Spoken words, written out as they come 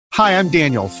Hi, I'm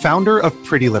Daniel, founder of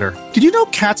Pretty Litter. Did you know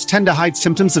cats tend to hide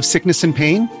symptoms of sickness and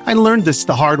pain? I learned this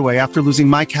the hard way after losing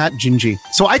my cat, Gingy.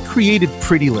 So I created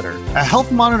Pretty Litter, a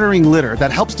health monitoring litter that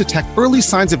helps detect early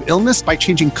signs of illness by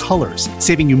changing colors,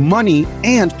 saving you money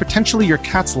and potentially your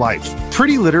cat's life.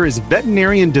 Pretty Litter is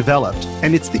veterinarian developed,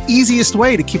 and it's the easiest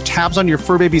way to keep tabs on your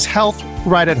fur baby's health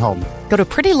right at home. Go to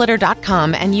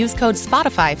prettylitter.com and use code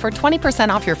SPOTIFY for 20%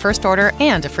 off your first order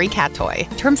and a free cat toy.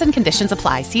 Terms and conditions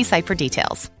apply. See site for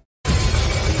details.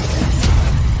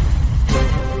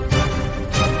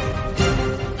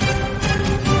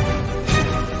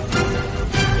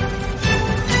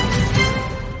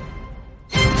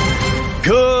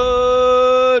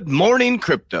 Good morning,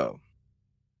 crypto.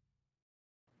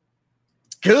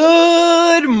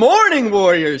 Good morning,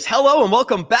 Warriors. Hello, and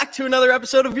welcome back to another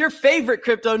episode of your favorite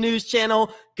crypto news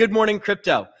channel, Good Morning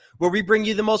Crypto, where we bring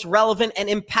you the most relevant and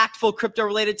impactful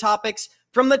crypto-related topics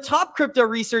from the top crypto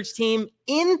research team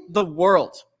in the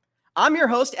world. I'm your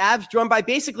host, Abs, joined by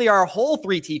basically our whole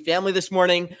 3T family this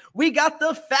morning. We got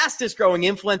the fastest growing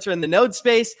influencer in the node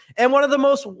space and one of the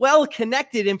most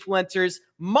well-connected influencers,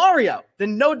 Mario. The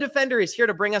node defender is here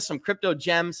to bring us some crypto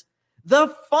gems.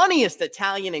 The funniest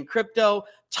Italian in crypto,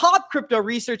 top crypto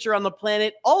researcher on the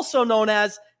planet, also known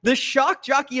as the shock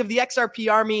jockey of the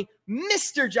XRP army,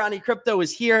 Mr. Johnny Crypto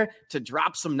is here to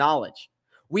drop some knowledge.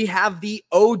 We have the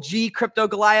OG Crypto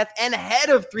Goliath and head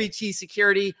of 3T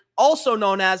Security, also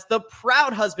known as the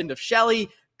proud husband of Shelly.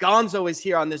 Gonzo is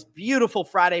here on this beautiful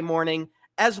Friday morning,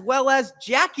 as well as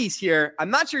Jackie's here. I'm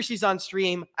not sure she's on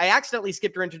stream. I accidentally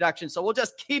skipped her introduction, so we'll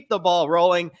just keep the ball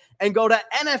rolling and go to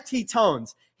NFT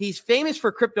Tones. He's famous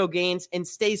for crypto gains and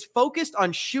stays focused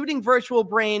on shooting virtual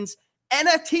brains.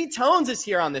 NFT Tones is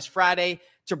here on this Friday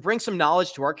to bring some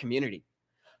knowledge to our community.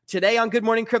 Today on Good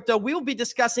Morning Crypto, we will be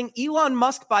discussing Elon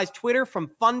Musk buys Twitter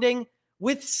from funding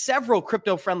with several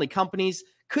crypto-friendly companies.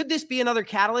 Could this be another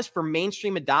catalyst for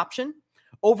mainstream adoption?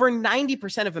 Over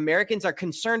 90% of Americans are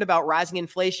concerned about rising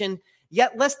inflation,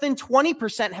 yet less than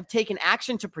 20% have taken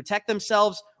action to protect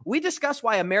themselves. We discuss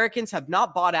why Americans have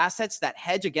not bought assets that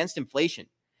hedge against inflation.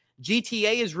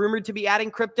 GTA is rumored to be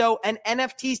adding crypto and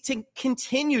NFTs to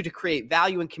continue to create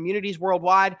value in communities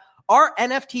worldwide. Our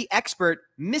NFT expert,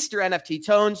 Mr. NFT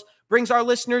Tones, brings our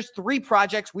listeners 3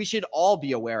 projects we should all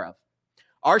be aware of.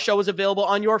 Our show is available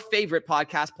on your favorite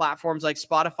podcast platforms like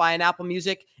Spotify and Apple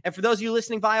Music. And for those of you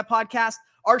listening via podcast,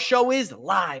 our show is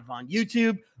live on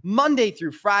YouTube Monday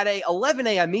through Friday, 11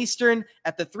 a.m. Eastern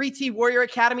at the 3T Warrior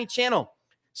Academy channel.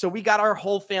 So we got our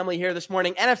whole family here this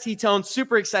morning. NFT Tone,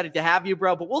 super excited to have you,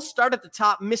 bro. But we'll start at the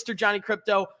top. Mr. Johnny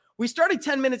Crypto, we started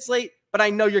 10 minutes late, but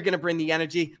I know you're going to bring the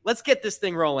energy. Let's get this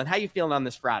thing rolling. How you feeling on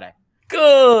this Friday?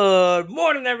 Good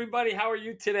morning, everybody. How are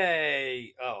you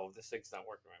today? Oh, this thing's not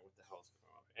working right. What the hell's going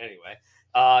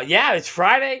on? Anyway, yeah, it's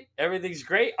Friday. Everything's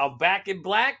great. I'm back in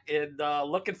black and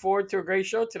looking forward to a great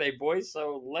show today, boys.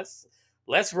 So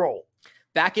let's roll.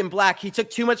 Back in black. He took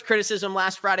too much criticism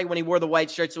last Friday when he wore the white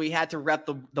shirt, so he had to rep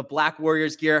the Black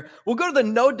Warriors gear. We'll go to the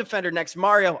node defender next.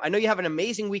 Mario, I know you have an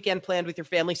amazing weekend planned with your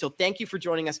family, so thank you for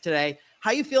joining us today.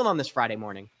 How you feeling on this Friday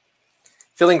morning?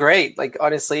 Feeling great. Like,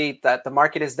 honestly, that the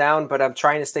market is down, but I'm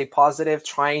trying to stay positive,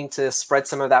 trying to spread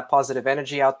some of that positive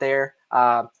energy out there.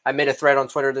 I made a thread on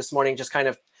Twitter this morning just kind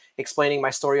of explaining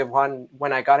my story of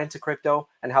when I got into crypto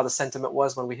and how the sentiment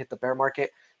was when we hit the bear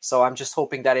market. So I'm just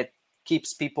hoping that it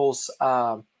keeps people's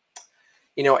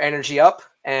energy up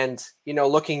and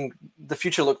looking the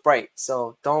future look bright.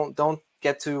 So don't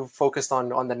get too focused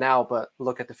on the now, but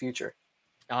look at the future.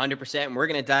 100%. And we're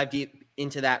going to dive deep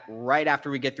into that right after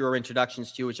we get through our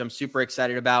introductions too, which I'm super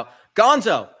excited about.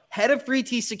 Gonzo, head of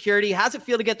 3T Security, how's it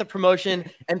feel to get the promotion?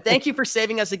 And thank you for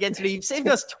saving us again today. You've saved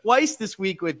us twice this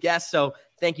week with guests, so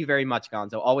thank you very much,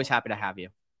 Gonzo. Always happy to have you.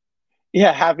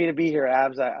 Yeah, happy to be here,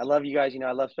 Abs. I love you guys.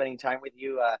 I love spending time with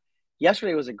you.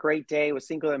 Yesterday was a great day. It was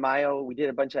Cinco de Mayo. We did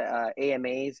a bunch of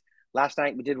AMAs. Last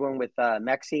night we did one with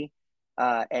Mexi,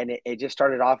 and it just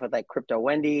started off with like Crypto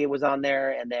Wendy was on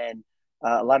there, and then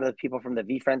a lot of the people from the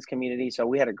VFriends community. So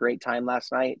we had a great time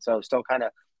last night. So still kind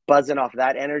of buzzing off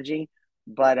that energy.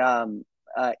 But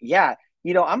yeah,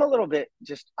 I'm a little bit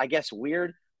just, I guess,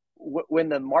 weird when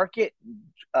the market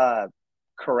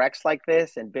corrects like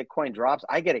this and Bitcoin drops.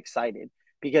 I get excited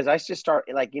because I just start,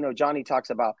 like, Johnny talks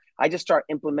about, I just start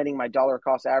implementing my dollar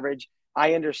cost average.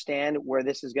 I understand where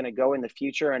this is going to go in the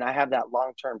future, and I have that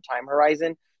long-term time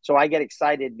horizon. So I get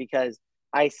excited because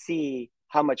I see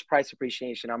how much price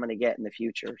appreciation I'm going to get in the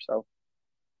future. So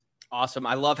awesome.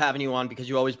 I love having you on because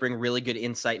you always bring really good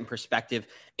insight and perspective.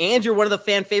 And you're one of the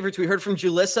fan favorites. We heard from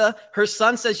Julissa. Her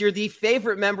son says you're the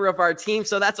favorite member of our team.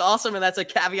 So that's awesome. And that's a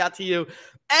caveat to you.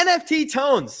 NFT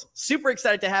Tones, super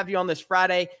excited to have you on this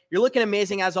Friday. You're looking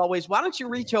amazing as always. Why don't you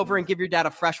reach over and give your dad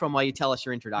a fresh one while you tell us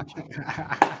your introduction?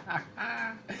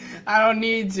 I don't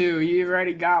need to. You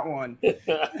already got one.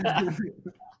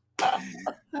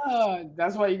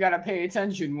 That's why you got to pay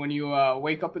attention when you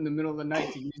wake up in the middle of the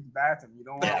night to use the bathroom. You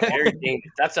don't want to.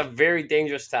 That's a very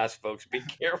dangerous task, folks. Be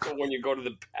careful when you go to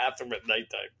the bathroom at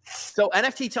nighttime. So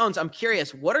NFT Tones, I'm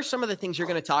curious, what are some of the things you're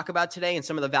going to talk about today and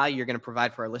some of the value you're going to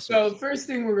provide for our listeners? So the first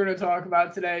thing we're going to talk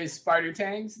about today is spider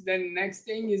tanks. Then the next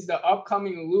thing is the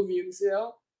upcoming Illuvium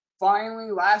sale.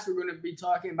 Finally, last, we're going to be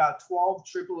talking about 12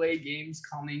 AAA games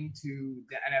coming to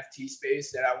the NFT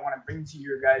space that I want to bring to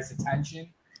your guys'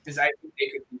 attention, because I think they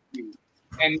could be huge.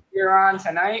 And here on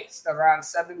tonight, around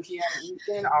 7 p.m.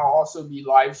 Eastern, I'll also be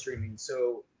live streaming.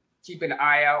 So keep an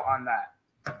eye out on that.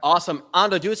 Awesome.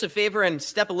 Ando, do us a favor and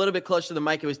step a little bit closer to the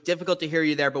mic. It was difficult to hear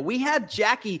you there, but we had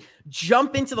Jackie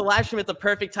jump into the live stream at the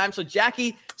perfect time. So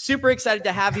Jackie, super excited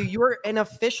to have you. You're an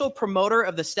official promoter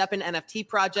of the STEPN NFT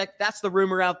project. That's the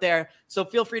rumor out there. So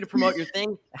feel free to promote your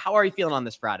thing. How are you feeling on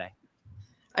this Friday?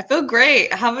 I feel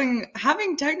great. Having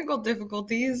technical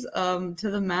difficulties to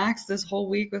the max this whole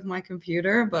week with my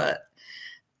computer, but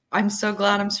I'm so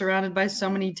glad I'm surrounded by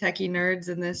so many techie nerds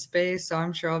in this space, so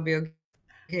I'm sure I'll be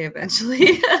okay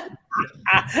eventually.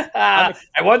 I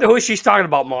wonder who she's talking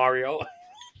about, Mario.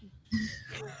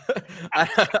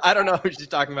 I don't know who she's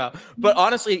talking about, but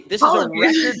honestly, this is a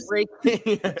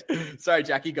record-breaking. Sorry,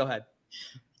 Jackie, go ahead.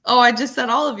 Oh, I just said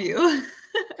all of you.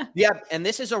 Yeah, and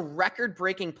this is a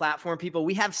record-breaking platform, people.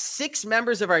 We have 6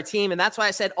 members of our team, and that's why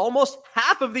I said almost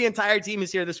half of the entire team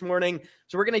is here this morning.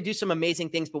 So we're going to do some amazing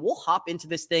things, but we'll hop into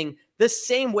this thing the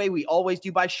same way we always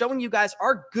do by showing you guys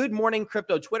our Good Morning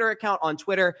Crypto Twitter account on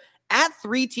Twitter at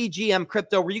 3TGM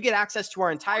Crypto, where you get access to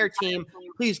our entire team.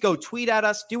 Please go tweet at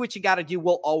us. Do what you got to do.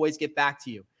 We'll always get back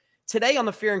to you. Today on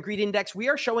the Fear and Greed Index, we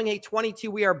are showing a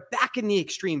 22. We are back in the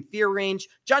extreme fear range.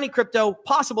 Johnny Crypto,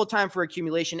 possible time for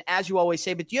accumulation, as you always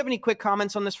say. But do you have any quick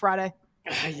comments on this Friday?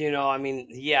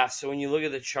 Yeah. So when you look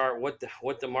at the chart, what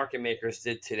the market makers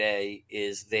did today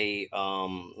is they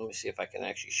let me see if I can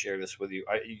actually share this with you.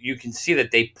 You can see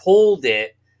that they pulled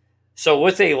it. So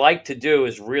what they like to do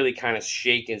is really kind of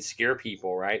shake and scare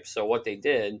people, right? So what they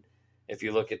did, if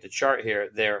you look at the chart here,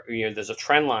 there's a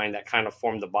trend line that kind of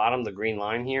formed the bottom, the green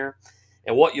line here.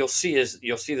 And what you'll see is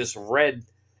this red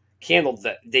candle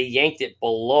that they yanked it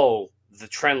below the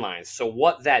trend line. So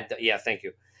thank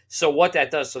you. So what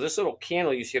that does, so this little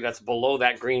candle you see that's below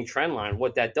that green trend line,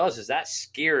 what that does is that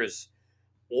scares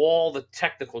all the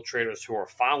technical traders who are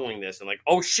following this and like,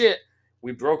 oh shit,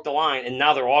 we broke the line, and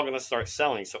now they're all going to start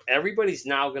selling. So everybody's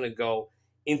now going to go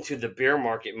into the bear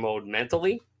market mode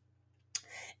mentally.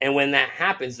 And when that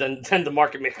happens, then the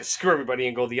market makers screw everybody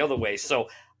and go the other way. So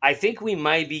I think we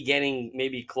might be getting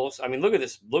maybe close. I mean, look at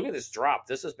this drop.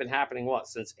 This has been happening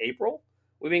since April?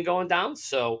 We've been going down.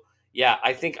 So yeah,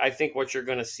 I think what you're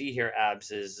going to see here, Abs,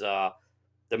 is the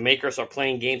makers are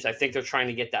playing games. I think they're trying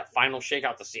to get that final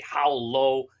shakeout to see how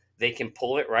low they can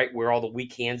pull it, right, where all the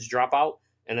weak hands drop out.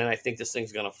 And then I think this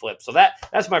thing's going to flip. So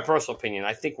that's my personal opinion.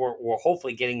 I think we're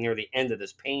hopefully getting near the end of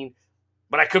this pain.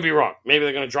 But I could be wrong. Maybe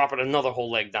they're going to drop it another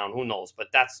whole leg down. Who knows? But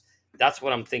that's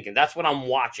what I'm thinking. That's what I'm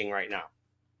watching right now.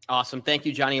 Awesome. Thank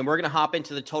you, Johnny. And we're going to hop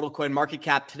into the total coin market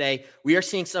cap today. We are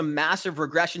seeing some massive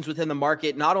regressions within the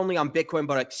market, not only on Bitcoin,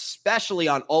 but especially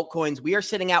on altcoins. We are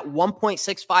sitting at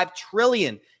 1.65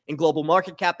 trillion in global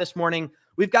market cap this morning.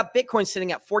 We've got Bitcoin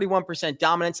sitting at 41%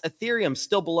 dominance. Ethereum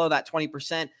still below that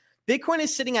 20%. Bitcoin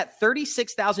is sitting at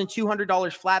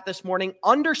 $36,200 flat this morning,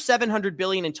 under 700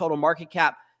 billion in total market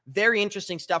cap. Very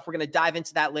interesting stuff. We're going to dive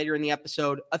into that later in the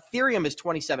episode. Ethereum is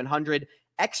 2,700.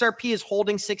 XRP is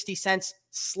holding 60 cents,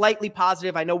 slightly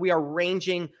positive. I know we are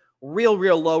ranging real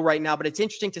low right now, but it's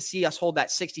interesting to see us hold that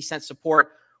 60-cent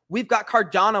support. We've got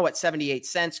Cardano at 78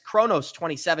 cents, Kronos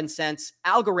 27 cents,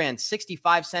 Algorand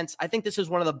 65 cents. I think this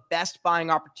is one of the best buying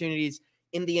opportunities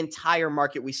in the entire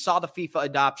market. We saw the FIFA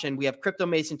adoption. We have Crypto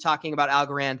Mason talking about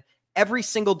Algorand every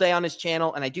single day on his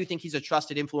channel, and I do think he's a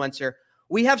trusted influencer.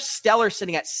 We have Stellar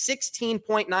sitting at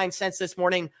 16.9 cents this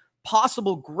morning.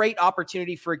 Possible great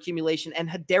opportunity for accumulation. And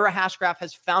Hedera Hashgraph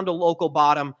has found a local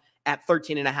bottom at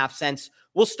 13.5 cents.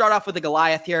 We'll start off with the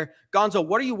Goliath here. Gonzo,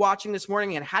 what are you watching this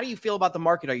morning, and how do you feel about the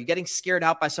market? Are you getting scared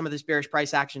out by some of this bearish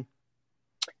price action?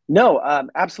 No,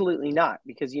 absolutely not,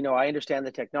 because, I understand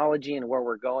the technology and where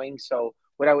we're going. So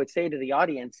what I would say to the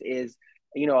audience is,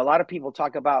 a lot of people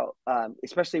talk about,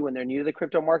 especially when they're new to the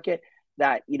crypto market,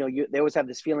 that, they always have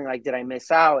this feeling like, did I miss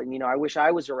out? And, I wish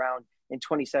I was around in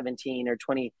 2017 or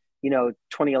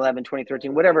 2011,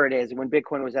 2013, whatever it is, when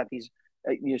Bitcoin was at these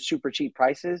super cheap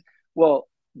prices. Well,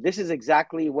 this is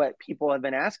exactly what people have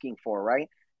been asking for, right?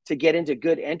 To get into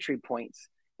good entry points.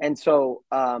 And so,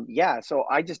 so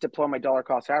I just deploy my dollar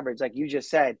cost average. Like you just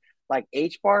said, like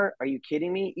HBAR, are you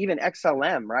kidding me? Even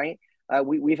XLM, right?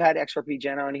 We've had XRP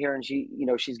Jenna on here, and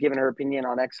she's given her opinion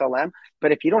on XLM.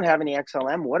 But if you don't have any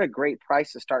XLM, what a great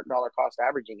price to start dollar cost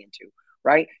averaging into,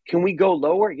 right? Can we go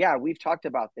lower? Yeah, we've talked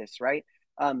about this, right?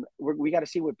 We got to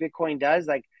see what Bitcoin does.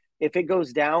 Like if it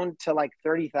goes down to like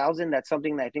 30,000, that's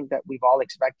something that I think that we've all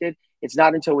expected. It's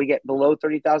not until we get below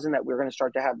 30,000 that we're going to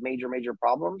start to have major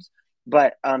problems.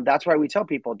 But that's why we tell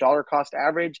people dollar cost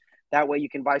average. That way you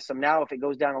can buy some now. If it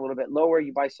goes down a little bit lower,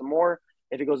 you buy some more.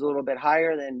 If it goes a little bit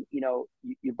higher, then,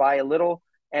 you buy a little,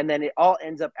 and then it all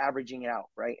ends up averaging out,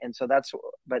 right? And so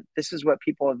but this is what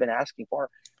people have been asking for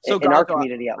in our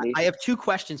community, at least. I have two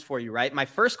questions for you, right? My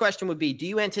first question would be, do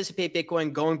you anticipate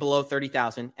Bitcoin going below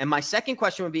 30,000? And my second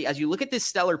question would be, as you look at this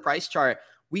stellar price chart,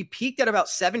 we peaked at about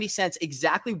 70 cents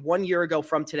exactly 1 year ago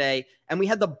from today, and we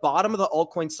had the bottom of the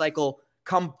altcoin cycle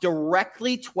come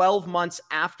directly 12 months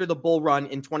after the bull run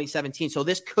in 2017. So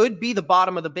this could be the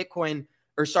bottom of the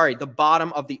the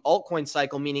bottom of the altcoin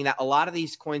cycle, meaning that a lot of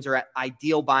these coins are at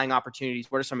ideal buying opportunities.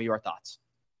 What are some of your thoughts?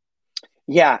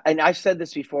 Yeah, and I've said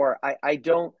this before. I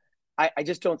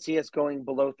just don't see us going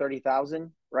below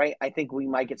 30,000, right? I think we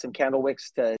might get some candle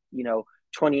wicks to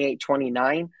 28,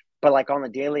 29, but like on the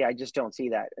daily, I just don't see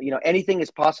that. Anything is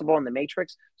possible in the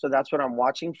matrix, so that's what I'm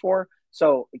watching for.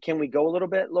 So can we go a little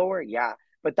bit lower? Yeah,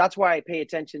 but that's why I pay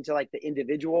attention to like the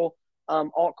individual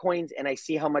altcoins, and I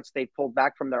see how much they pulled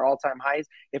back from their all-time highs.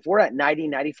 If we're at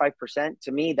 95%,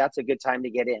 to me, that's a good time to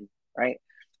get in, right?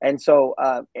 And so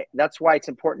that's why it's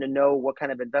important to know what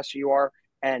kind of investor you are,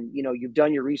 and you've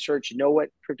done your research, know what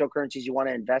cryptocurrencies you want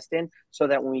to invest in, so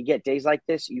that when we get days like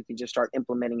this, you can just start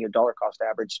implementing your dollar cost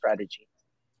average strategy.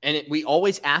 And we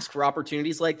always ask for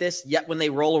opportunities like this, yet when they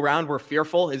roll around, we're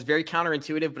fearful. It's very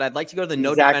counterintuitive, but I'd like to go to the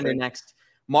No Defender next.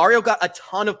 Mario got a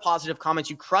ton of positive comments.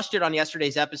 You crushed it on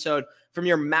yesterday's episode from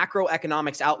your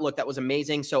macroeconomics outlook. That was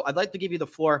amazing. So I'd like to give you the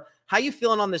floor. How you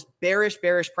feeling on this bearish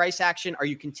price action? Are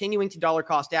you continuing to dollar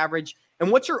cost average? And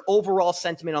what's your overall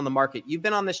sentiment on the market? You've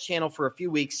been on this channel for a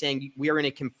few weeks saying we are in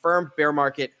a confirmed bear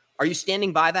market. Are you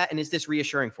standing by that? And is this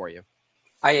reassuring for you?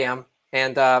 I am.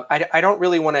 And I don't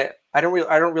really want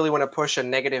to push a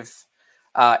negative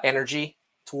energy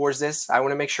towards this. I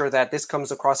want to make sure that this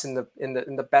comes across in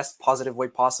the best positive way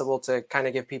possible to kind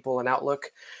of give people an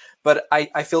outlook. But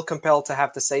I feel compelled to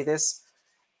have to say this.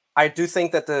 I do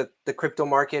think that the crypto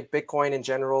market, Bitcoin in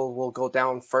general, will go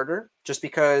down further, just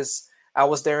because I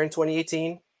was there in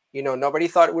 2018. Nobody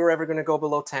thought we were ever going to go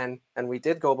below 10, and we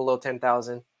did go below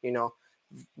 10,000,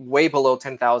 way below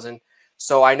 10,000.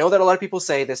 So I know that a lot of people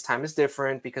say this time is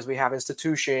different because we have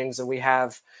institutions and we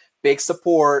have big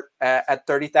support at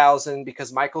 30,000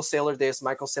 because Michael Saylor this,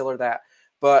 Michael Saylor that.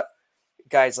 But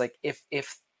guys, like if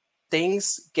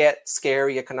things get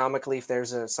scary economically, if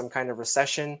there's some kind of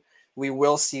recession, we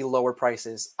will see lower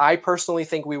prices. I personally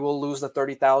think we will lose the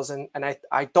 30,000, and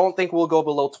I don't think we'll go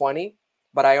below 20,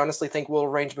 but I honestly think we'll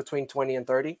range between 20 and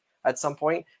 30 at some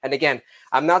point. And again,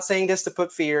 I'm not saying this to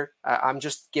put fear. I'm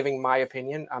just giving my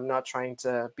opinion. I'm not trying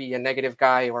to be a negative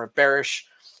guy or a bearish,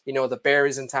 the bear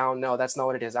is in town. No, that's not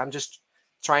what it is. I'm just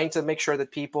trying to make sure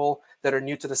that people that are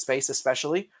new to the space,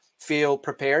 especially, feel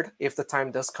prepared if the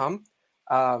time does come.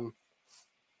 And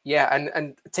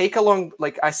take along,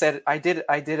 like I said, I did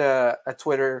a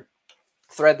Twitter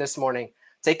thread this morning.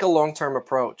 Take a long-term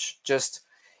approach. Just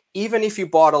even if you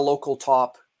bought a local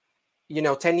top,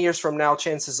 10 years from now,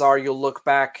 chances are you'll look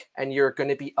back and you're going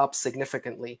to be up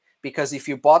significantly, because if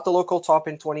you bought the local top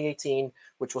in 2018,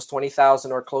 which was 20,000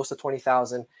 or close to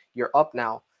 20,000, you're up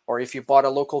now. Or if you bought a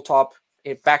local top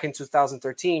back in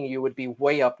 2013, you would be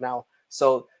way up now.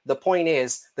 So the point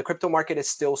is, the crypto market is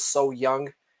still so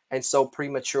young and so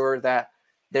premature that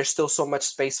there's still so much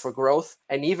space for growth.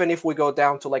 And even if we go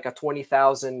down to like a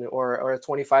 20,000 or a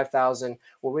 25,000,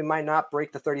 well, we might not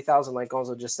break the 30,000 like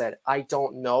Gonzo just said. I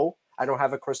don't know. I don't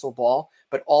have a crystal ball,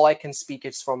 but all I can speak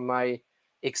is from my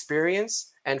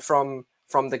experience and from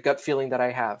the gut feeling that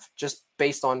I have, just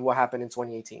based on what happened in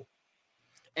 2018.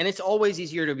 And it's always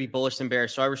easier to be bullish than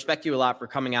bearish. So I respect you a lot for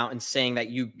coming out and saying that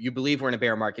you believe we're in a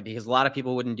bear market, because a lot of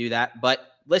people wouldn't do that.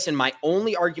 But listen, my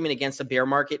only argument against a bear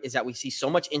market is that we see so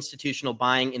much institutional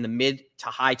buying in the mid to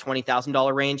high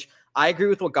 $20,000 range. I agree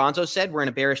with what Gonzo said. We're in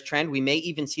a bearish trend. We may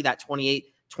even see that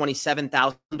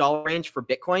 $27,000 range for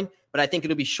Bitcoin, but I think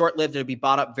it'll be short-lived. It'll be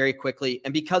bought up very quickly.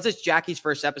 And because it's Jackie's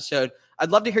first episode,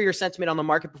 I'd love to hear your sentiment on the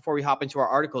market before we hop into our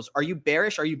articles. Are you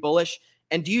bearish? Are you bullish?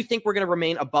 And do you think we're going to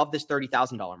remain above this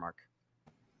 $30,000 mark?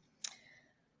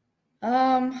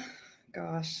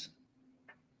 Gosh.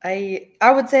 I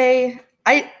would say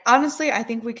I honestly I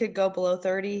think we could go below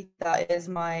 30. That is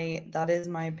my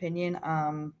opinion.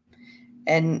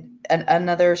 And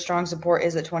another strong support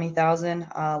is at 20,000,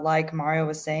 like Mario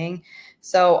was saying.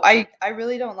 So I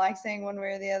really don't like saying one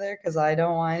way or the other because I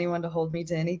don't want anyone to hold me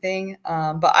to anything.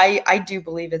 But I do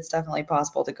believe it's definitely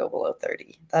possible to go below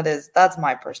 30. That's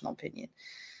my personal opinion.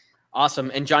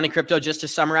 Awesome. And Johnny Crypto, just to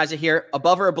summarize it here,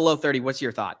 above or below 30, what's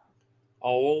your thought?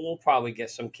 Oh, we'll probably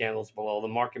get some candles below. The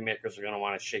market makers are going to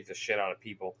want to shake the shit out of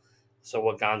people. So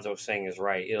what Gonzo's saying is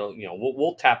right.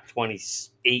 We'll tap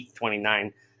 28,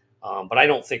 29, but I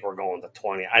don't think we're going to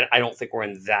 20. I don't think we're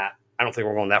in that. I don't think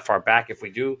we're going that far back. If we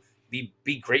do, be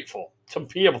grateful to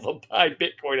be able to buy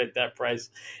Bitcoin at that price,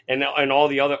 and all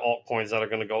the other altcoins that are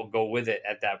going to go with it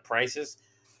at that prices.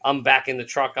 I'm backing the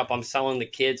truck up. I'm selling the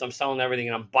kids. I'm selling everything,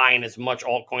 and I'm buying as much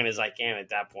altcoin as I can at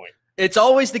that point. It's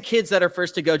always the kids that are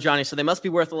first to go, Johnny, so they must be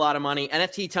worth a lot of money.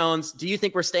 NFT Tones, do you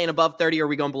think we're staying above 30 or are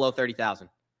we going below 30,000?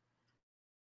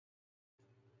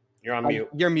 You're on mute.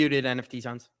 You're muted, NFT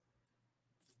Tones.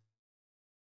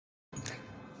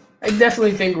 I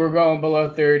definitely think we're going below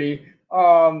 30.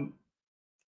 And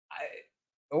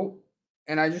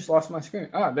I just lost my screen.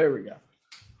 There we go.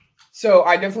 So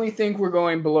I definitely think we're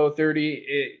going below 30.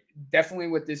 It definitely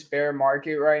with this bear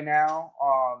market right now.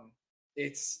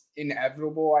 It's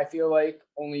inevitable, I feel like,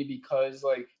 only because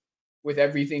like with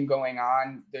everything going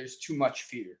on, there's too much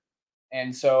fear.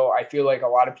 And so I feel like a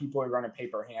lot of people are going to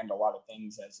paper hand a lot of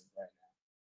things as of right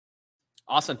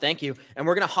now. Awesome. Thank you. And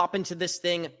we're going to hop into this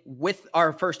thing with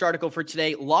our first article for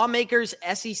today. Lawmakers,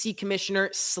 SEC Commissioner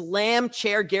slam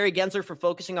Chair Gary Gensler for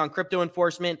focusing on crypto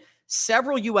enforcement.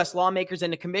 Several U.S. lawmakers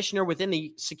and a commissioner within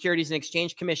the Securities and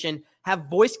Exchange Commission have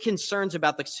voiced concerns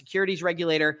about the securities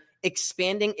regulator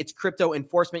expanding its crypto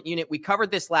enforcement unit. We covered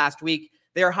this last week.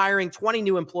 They are hiring 20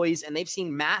 new employees, and they've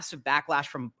seen massive backlash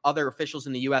from other officials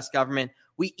in the U.S. government.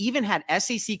 We even had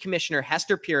SEC Commissioner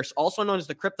Hester Peirce, also known as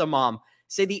the Crypto Mom,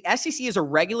 say the SEC is a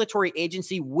regulatory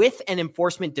agency with an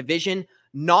enforcement division,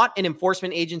 not an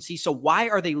enforcement agency. So why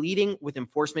are they leading with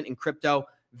enforcement in crypto?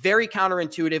 Very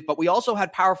counterintuitive, but we also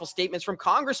had powerful statements from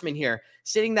congressmen here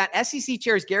stating that SEC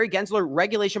Chair's Gary Gensler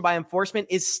regulation by enforcement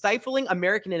is stifling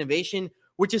American innovation,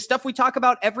 which is stuff we talk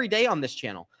about every day on this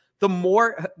channel. The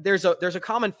more there's a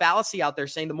common fallacy out there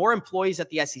saying the more employees that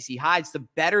the SEC hides, the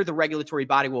better the regulatory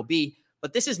body will be.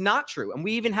 But this is not true. And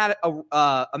we even had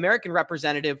a American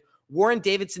representative, Warren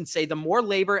Davidson, say the more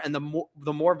labor and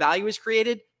the more value is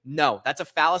created. No, that's a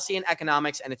fallacy in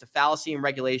economics and it's a fallacy in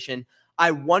regulation.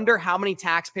 I wonder how many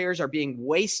taxpayers are being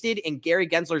wasted in Gary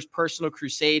Gensler's personal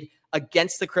crusade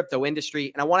against the crypto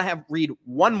industry. And I want to read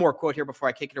one more quote here before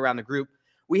I kick it around the group.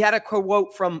 We had a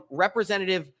quote from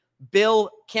Representative Bill,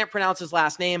 can't pronounce his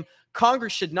last name.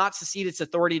 Congress should not cede its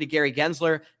authority to Gary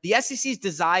Gensler. The SEC's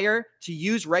desire to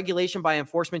use regulation by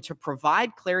enforcement to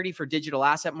provide clarity for digital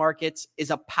asset markets is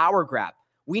a power grab.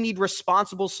 We need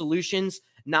responsible solutions,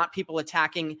 not people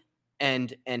attacking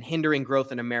and hindering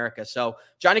growth in America. So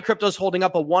Johnny Crypto's holding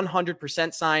up a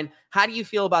 100% sign. How do you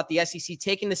feel about the SEC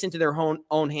taking this into their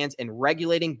own hands and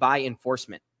regulating by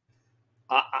enforcement?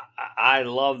 I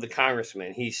love the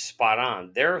congressman. He's spot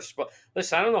on.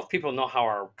 Listen, I don't know if people know how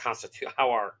our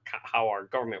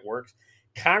government works.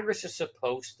 Congress is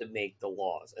supposed to make the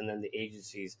laws, and then the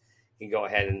agencies can go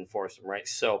ahead and enforce them, right?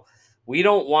 So we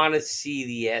don't want to see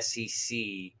the SEC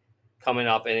coming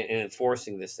up and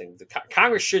enforcing this thing.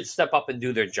 Congress should step up and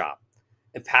do their job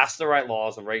and pass the right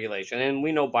laws and regulation. And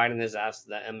we know Biden has asked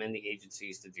them and the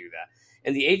agencies to do that.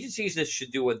 And the agencies that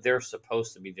should do what they're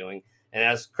supposed to be doing. And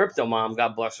as Crypto Mom,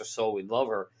 God bless her soul, we love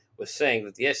her, was saying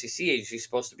that the SEC agency is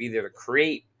supposed to be there to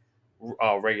create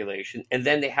regulation, and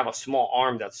then they have a small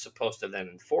arm that's supposed to then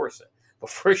enforce it. But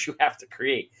first you have to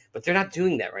create. But they're not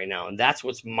doing that right now, and that's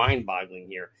what's mind-boggling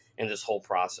here in this whole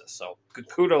process. So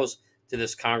kudos to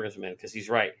this congressman, because he's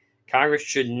right. Congress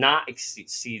should not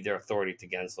cede their authority to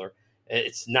Gensler.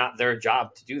 It's not their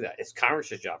job to do that. It's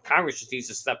Congress's job. Congress just needs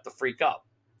to step the freak up.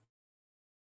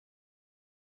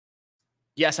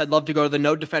 Yes, I'd love to go to the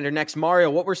Node Defender next.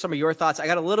 Mario, what were some of your thoughts? I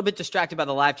got a little bit distracted by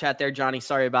the live chat there, Johnny.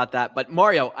 Sorry about that. But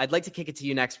Mario, I'd like to kick it to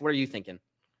you next. What are you thinking?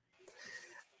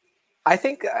 I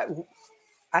think,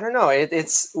 I don't know.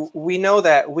 We know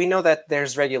that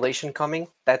there's regulation coming.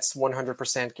 That's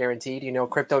 100% guaranteed. You know,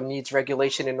 crypto needs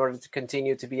regulation in order to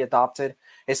continue to be adopted,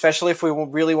 especially if we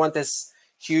really want this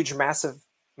huge, mass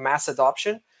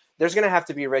adoption. There's going to have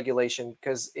to be regulation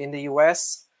because in the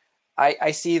US,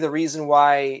 I see the reason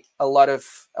why a lot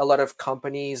of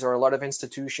companies or a lot of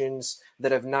institutions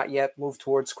that have not yet moved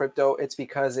towards crypto, it's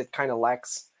because it kind of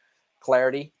lacks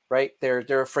clarity, right?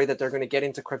 They're afraid that they're going to get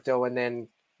into crypto and then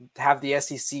have the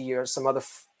SEC or some other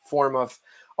form of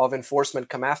of enforcement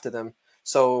come after them.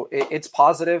 So it's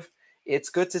positive. It's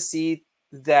good to see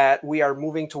that we are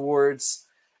moving towards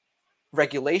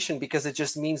regulation, because it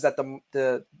just means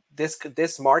that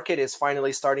this market is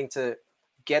finally starting to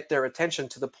get their attention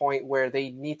to the point where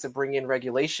they need to bring in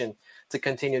regulation to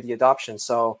continue the adoption.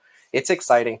 So it's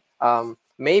exciting.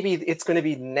 Maybe it's going to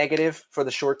be negative for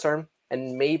the short term,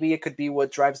 and maybe it could be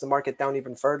what drives the market down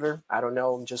even further. I don't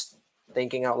know. I'm just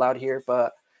thinking out loud here,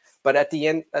 but at the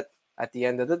end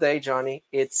of the day, Johnny,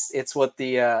 it's what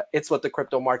the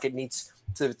crypto market needs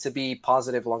to be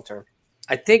positive long term.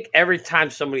 I think every time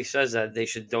somebody says that, they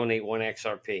should donate 1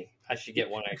 XRP. I should get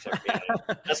 1 XRP.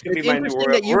 That's gonna be my new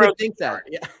word. That you would think that.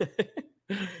 Yeah.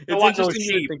 It's interesting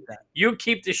you think that. You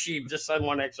keep the sheep. Just send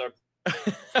 1 XRP.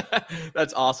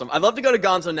 That's awesome. I'd love to go to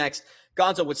Gonzo next.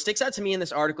 Gonzo, what sticks out to me in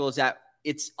this article is that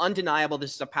it's undeniable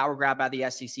this is a power grab by the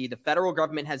SEC. The federal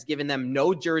government has given them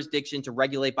no jurisdiction to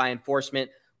regulate by enforcement.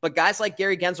 But guys like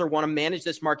Gary Gensler want to manage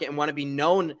this market and want to be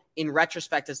known in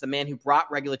retrospect as the man who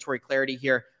brought regulatory clarity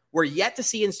here. We're yet to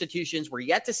see institutions. We're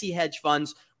yet to see hedge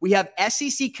funds. We have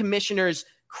SEC commissioners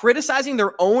criticizing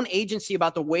their own agency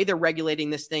about the way they're regulating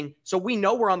this thing. So we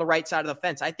know we're on the right side of the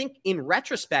fence. I think in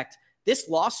retrospect, this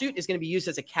lawsuit is going to be used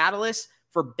as a catalyst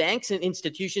for banks and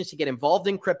institutions to get involved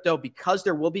in crypto because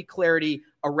there will be clarity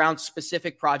around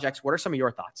specific projects. What are some of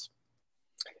your thoughts?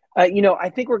 I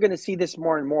think we're going to see this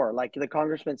more and more, like the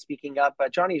congressman speaking up.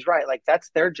 But Johnny's right. Like, that's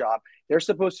their job. They're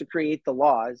supposed to create the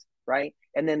laws, right?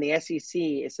 And then the SEC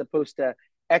is supposed to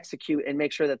execute and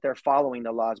make sure that they're following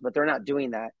the laws, but they're not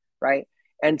doing that, right?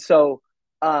 And so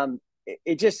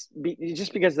just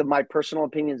because of my personal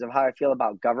opinions of how I feel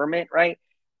about government, right?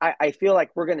 I feel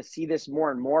like we're going to see this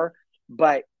more and more,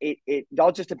 but it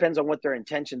all just depends on what their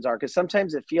intentions are. Because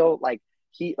sometimes it feels like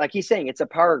he's saying it's a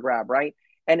power grab, right?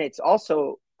 And it's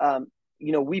also,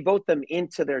 we vote them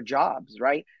into their jobs,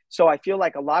 right? So I feel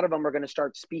like a lot of them are going to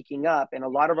start speaking up, and a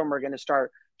lot of them are going to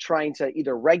start trying to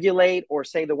either regulate or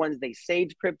say the ones they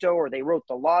saved crypto or they wrote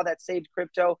the law that saved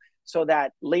crypto, so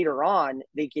that later on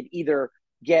they could either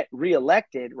get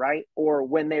reelected, right? Or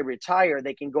when they retire,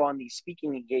 they can go on these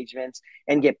speaking engagements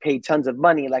and get paid tons of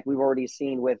money, like we've already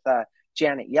seen with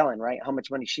Janet Yellen, right? How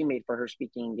much money she made for her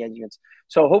speaking engagements.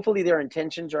 So hopefully their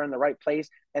intentions are in the right place,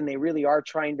 and they really are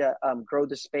trying to grow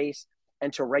the space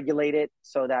and to regulate it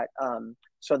so that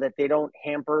they don't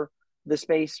hamper the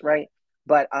space, right?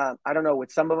 But I don't know,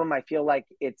 with some of them, I feel like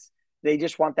they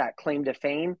just want that claim to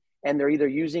fame, and they're either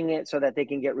using it so that they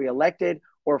can get reelected,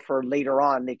 or for later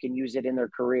on they can use it in their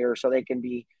career so they can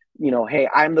be, hey,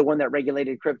 I'm the one that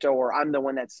regulated crypto, or I'm the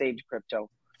one that saved crypto.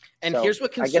 And so here's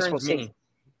what concerns we'll me.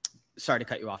 Sorry to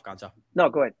cut you off, Gonzo. No,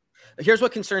 go ahead. Here's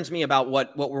what concerns me about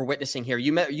what we're witnessing here.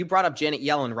 You brought up Janet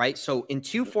Yellen, right? So in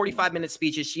 2 45-minute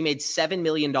speeches, she made $7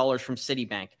 million from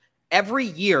Citibank. Every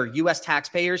year, U.S.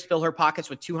 taxpayers fill her pockets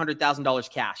with $200,000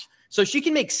 cash. So she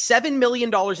can make $7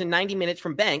 million in 90 minutes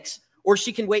from banks, or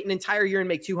she can wait an entire year and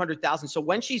make $200,000. So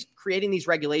when she's creating these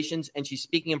regulations and she's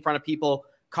speaking in front of people,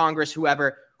 Congress,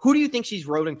 whoever, who do you think she's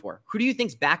voting for? Who do you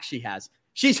think's back she has?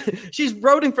 She's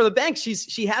voting for the banks.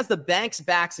 She has the banks'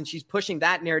 backs, and she's pushing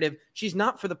that narrative. She's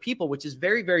not for the people, which is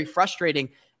very, very frustrating.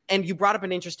 And you brought up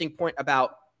an interesting point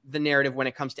about the narrative when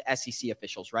it comes to SEC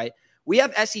officials, right? We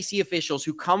have SEC officials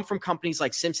who come from companies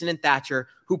like Simpson and Thatcher,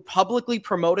 who publicly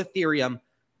promote Ethereum,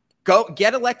 go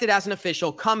get elected as an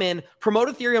official, come in, promote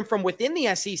Ethereum from within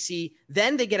the SEC.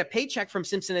 Then they get a paycheck from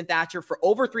Simpson and Thatcher for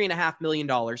over $3.5 million.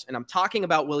 And I'm talking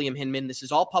about William Hinman. This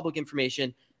is all public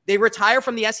information. They retire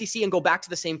from the SEC and go back to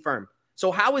the same firm.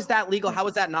 So how is that legal? How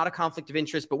is that not a conflict of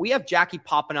interest? But we have Jackie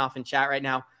popping off in chat right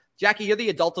now. Jackie, you're the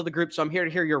adult of the group, so I'm here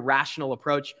to hear your rational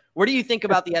approach. What do you think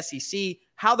about the SEC,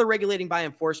 how they're regulating by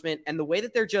enforcement, and the way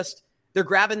that they're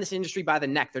grabbing this industry by the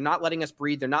neck? They're not letting us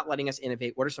breathe. They're not letting us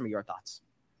innovate. What are some of your thoughts?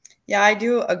 Yeah, I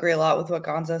do agree a lot with what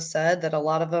Gonzo said, that a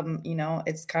lot of them,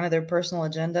 it's kind of their personal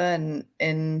agenda,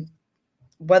 and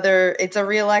whether it's a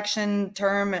re-election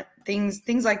term,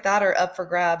 things like that are up for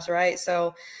grabs, right?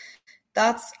 So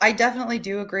I definitely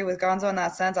do agree with Gonzo in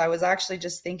that sense. I was actually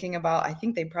just thinking about, I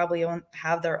think they probably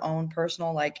have their own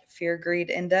personal fear greed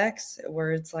index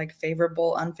where it's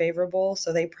favorable, unfavorable.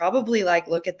 So they probably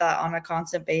look at that on a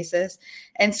constant basis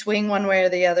and swing one way or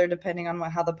the other depending on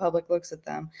how the public looks at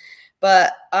them.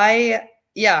 But I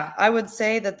would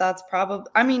say that's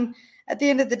probably, at the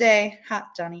end of the day,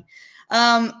 Johnny,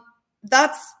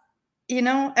 that's,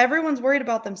 everyone's worried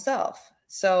about themselves.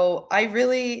 So I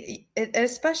really,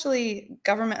 especially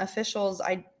government officials,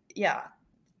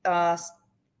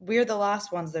 we're the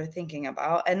last ones they're thinking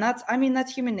about. And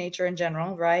that's human nature in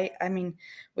general, right?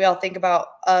 We all think about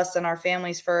us and our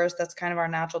families first. That's kind of our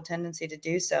natural tendency to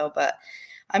do so. But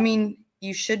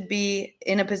you should be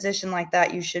in a position like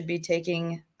that. You should be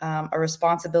taking a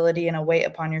responsibility and a weight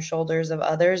upon your shoulders of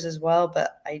others as well.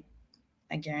 But I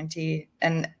guarantee,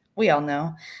 and we all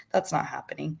know that's not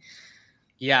happening.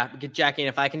 Yeah, Jackie, and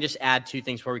if I can just add 2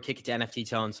 things before we kick it to NFT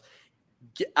Tones.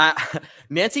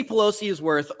 Nancy Pelosi is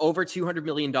worth over $200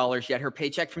 million, yet her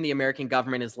paycheck from the American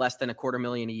government is less than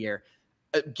 $250,000 a year.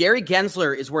 Gary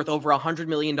Gensler is worth over $100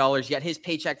 million, yet his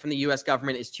paycheck from the U.S.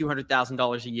 government is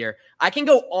 $200,000 a year. I can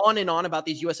go on and on about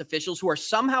these U.S. officials who are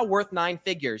somehow worth 9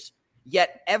 figures,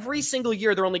 yet every single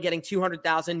year they're only getting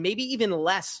 $200,000, maybe even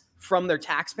less from their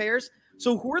taxpayers.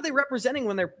 So who are they representing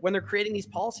when they're creating these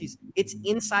policies? It's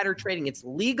insider trading. It's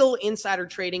legal insider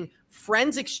trading,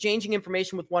 friends exchanging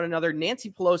information with one another. Nancy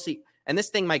Pelosi, and this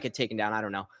thing might get taken down, I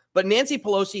don't know, but Nancy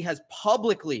Pelosi has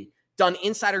publicly done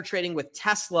insider trading with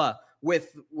Tesla,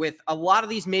 with a lot of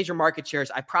these major market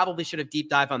shares. I probably should have deep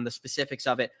dive on the specifics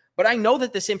of it, but I know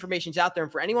that this information's out there.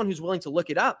 And for anyone who's willing to look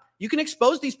it up, you can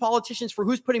expose these politicians for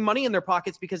who's putting money in their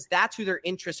pockets, because that's who their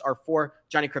interests are for.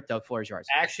 Johnny Crypto, floor is yours.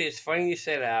 Actually, it's funny you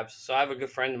say that, Abs. So I have a good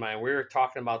friend of mine. We were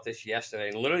talking about this yesterday,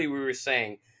 and literally we were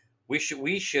saying we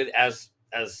should as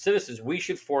citizens, we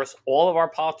should force all of our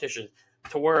politicians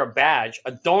to wear a badge,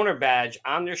 a donor badge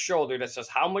on their shoulder that says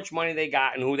how much money they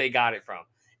got and who they got it from.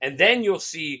 And then you'll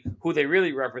see who they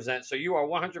really represent. So you are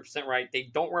 100% right. They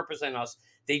don't represent us.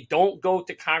 They don't go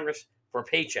to Congress for a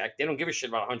paycheck. They don't give a shit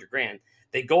about $100,000.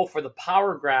 They go for the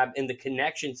power grab and the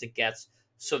connections it gets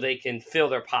so they can fill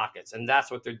their pockets. And that's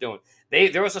what they're doing.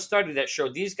 There was a study that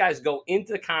showed these guys go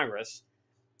into the Congress.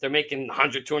 They're making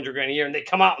 $100,000, $200,000 a year, and they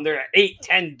come out and they're at 8,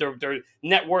 10. Their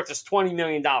net worth is $20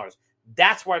 million.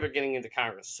 That's why they're getting into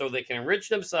Congress, so they can enrich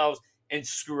themselves and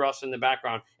screw us in the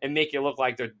background and make it look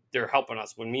like they're helping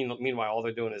us, when meanwhile all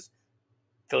they're doing is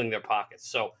filling their pockets.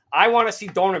 So I want to see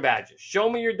donor badges. Show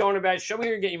me your donor badge. Show me where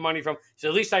you're getting money from, so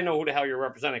at least I know who the hell you're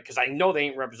representing, because I know they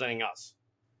ain't representing us.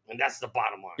 And that's the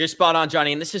bottom line. You're spot on,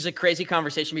 Johnny. And this is a crazy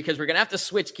conversation, because we're going to have to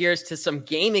switch gears to some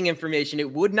gaming information.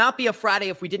 It would not be a Friday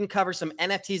if we didn't cover some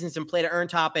NFTs and some play to earn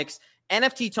topics.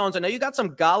 NFT Tones, I know you got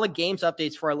some Gala Games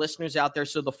updates for our listeners out there,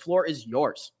 so the floor is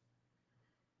yours.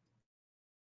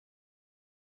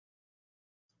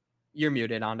 You're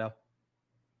muted, Ando.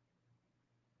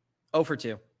 0 for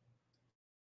 2.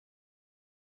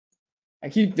 I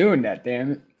keep doing that,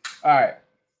 damn it. All right.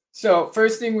 So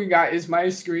first thing we got is my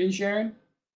screen sharing.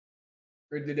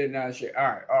 Or did it not share? All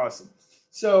right, awesome.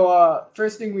 So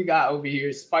first thing we got over here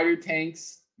is Spider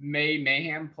Tanks May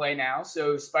Mayhem play now.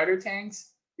 So Spider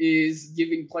Tanks is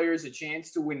giving players a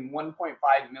chance to win $1.5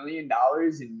 million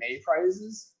in May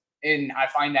prizes. And I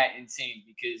find that insane,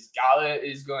 because Gala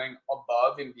is going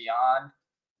above and beyond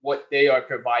what they are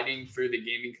providing for the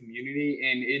gaming community.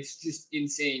 And it's just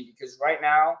insane, because right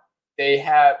now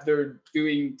they're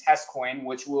doing Test Coin,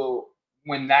 which will,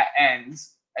 when that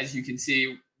ends, as you can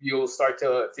see, you'll start to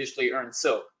officially earn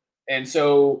Silk. And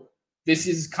so this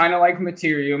is kind of like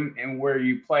Ethereum, and where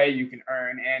you play, you can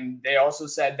earn. And they also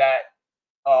said that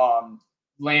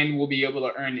land will be able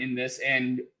to earn in this.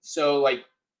 And so like,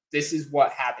 this is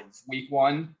what happens. Week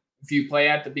 1, if you play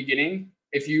at the beginning,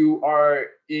 if you are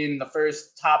in the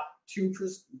first top 2%,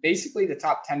 basically the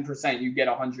top 10%, you get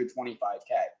 125K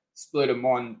split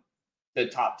among the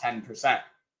top 10%.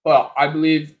 But I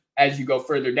believe as you go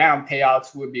further down,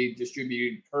 payouts would be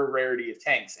distributed per rarity of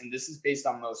tanks. And this is based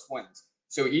on most wins.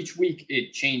 So each week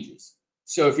it changes.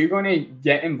 So if you're going to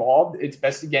get involved, it's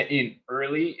best to get in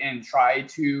early and try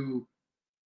to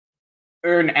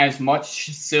earn as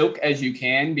much Silk as you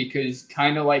can, because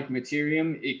kind of like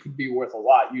Ethereum, it could be worth a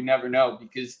lot. You never know,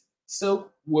 because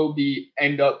Silk will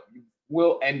end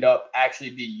up actually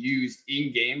be used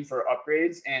in game for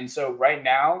upgrades. And so right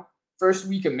now, first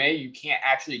week of May, you can't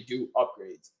actually do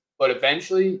upgrades, but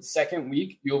eventually second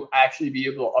week, you'll actually be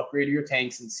able to upgrade your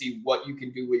tanks and see what you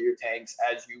can do with your tanks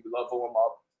as you level them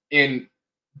up. And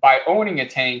by owning a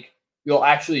tank, you'll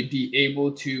actually be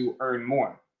able to earn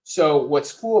more. So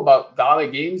what's cool about Gala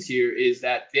Games here is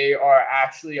that they are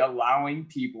actually allowing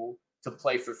people to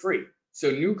play for free.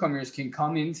 So newcomers can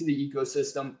come into the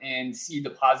ecosystem and see the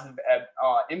positive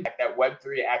impact that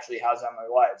Web3 actually has on their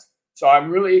lives. So I'm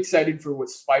really excited for what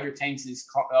Spider Tanks is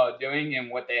doing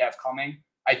and what they have coming.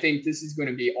 I think this is going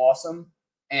to be awesome.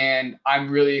 And I'm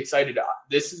really excited.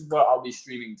 This is what I'll be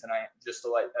streaming tonight, just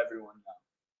to let everyone know.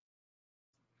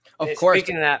 Of course.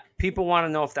 Speaking of that, people want to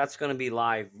know if that's going to be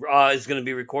live. Is going to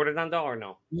be recorded on or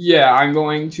no? Yeah, I'm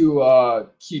going to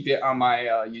keep it on my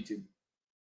YouTube.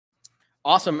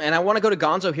 Awesome. And I want to go to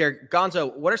Gonzo here.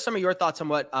 Gonzo, what are some of your thoughts on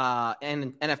what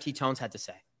NFT Tones had to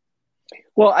say?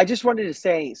 Well, I just wanted to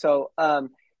say, so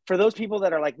for those people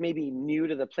that are like maybe new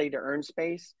to the play to earn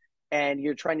space, and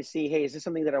you're trying to see, hey, is this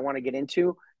something that I want to get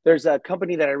into? There's a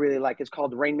company that I really like. It's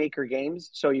called Rainmaker Games.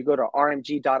 So you go to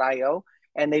rmg.io,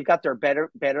 and they've got their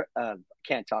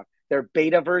their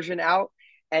beta version out.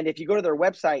 And if you go to their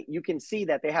website, you can see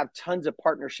that they have tons of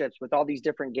partnerships with all these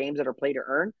different games that are play to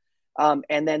earn.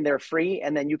 And then they're free.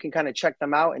 And then you can kind of check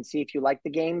them out and see if you like the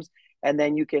games. And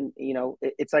then you can,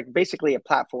 it's like basically a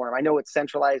platform. I know it's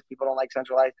centralized. People don't like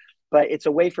centralized, but it's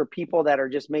a way for people that are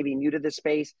just maybe new to this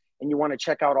space and you want to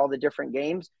check out all the different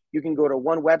games. You can go to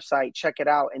one website, check it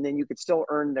out, and then you could still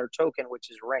earn their token,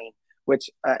 which is Rain,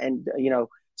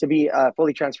 to be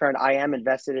fully transparent, I am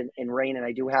invested in Rain, and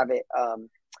I do have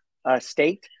it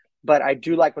staked, but I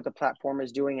do like what the platform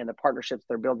is doing and the partnerships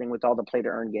they're building with all the play to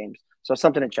earn games. So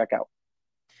something to check out.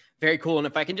 Very cool. And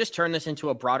if I can just turn this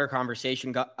into a broader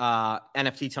conversation,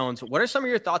 NFT Tones, what are some of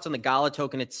your thoughts on the Gala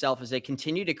token itself as they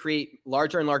continue to create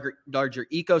larger and larger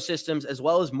ecosystems, as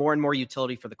well as more and more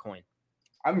utility for the coin?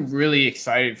 I'm really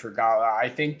excited for Gala. I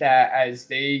think that as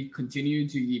they continue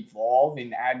to evolve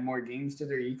and add more games to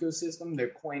their ecosystem, their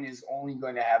coin is only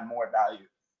going to have more value,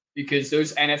 because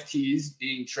those NFTs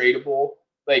being tradable,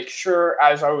 like, sure,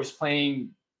 as I was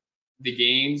playing the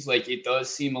games, like, it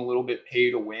does seem a little bit pay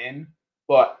to win.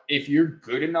 But if you're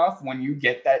good enough when you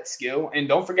get that skill, and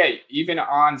don't forget, even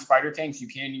on Spider Tanks, you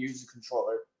can use a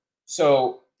controller.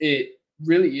 So it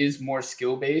really is more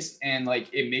skill based, and like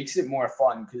it makes it more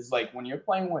fun, because like when you're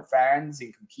playing with fans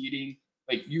and competing,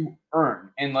 like you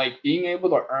earn, and like being able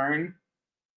to earn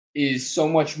is so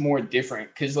much more different,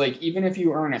 because like even if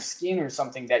you earn a skin or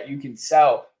something that you can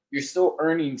sell, you're still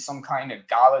earning some kind of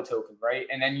Gala token, right?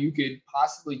 And then you could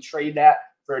possibly trade that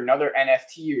for another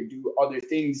NFT or do other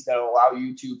things that allow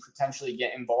you to potentially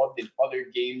get involved in other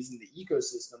games in the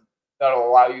ecosystem that'll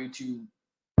allow you to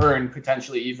earn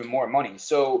potentially even more money.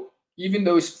 So even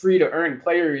those free to earn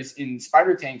players in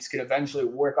Spider Tanks could eventually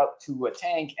work up to a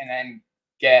tank and then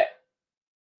get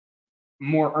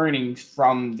more earnings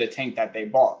from the tank that they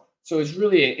bought. So it's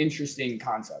really an interesting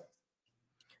concept.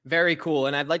 Very cool.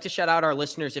 And I'd like to shout out our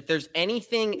listeners. If there's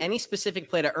anything, any specific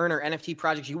play to earn or NFT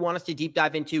projects you want us to deep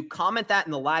dive into, comment that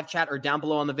in the live chat or down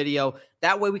below on the video.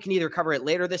 That way we can either cover it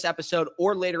later this episode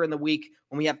or later in the week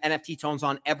when we have NFT Tones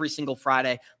on every single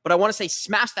Friday. But I want to say,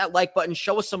 smash that like button,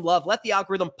 show us some love, let the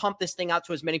algorithm pump this thing out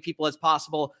to as many people as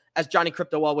possible, as Johnny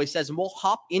Crypto always says. And we'll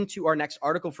hop into our next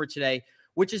article for today,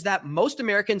 which is that most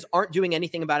Americans aren't doing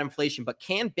anything about inflation, but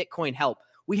can Bitcoin help?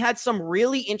 We had some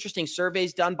really interesting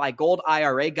surveys done by Gold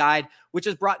IRA Guide, which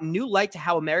has brought new light to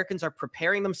how Americans are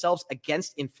preparing themselves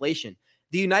against inflation.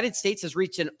 The United States has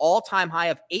reached an all-time high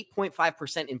of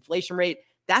 8.5% inflation rate.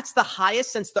 That's the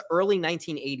highest since the early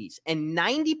 1980s. And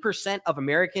 90% of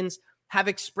Americans have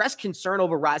expressed concern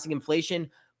over rising inflation.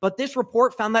 But this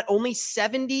report found that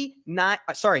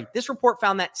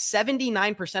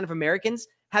 79% of Americans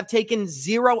have taken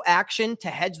zero action to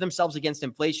hedge themselves against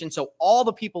inflation. So all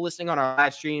the people listening on our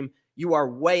live stream, you are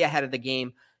way ahead of the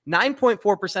game.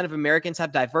 9.4% of Americans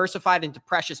have diversified into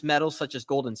precious metals such as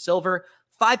gold and silver.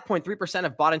 5.3%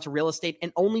 have bought into real estate,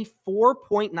 and only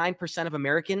 4.9% of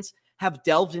Americans have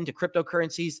delved into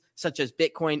cryptocurrencies such as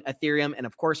Bitcoin, Ethereum, and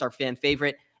of course our fan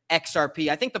favorite, XRP.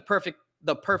 I think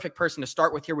the perfect person to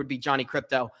start with here would be Johnny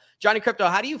Crypto. Johnny Crypto,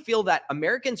 how do you feel that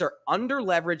Americans are under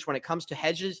leveraged when it comes to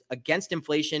hedges against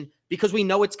inflation, because we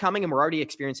know it's coming and we're already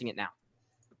experiencing it now?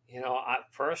 You know, I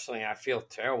feel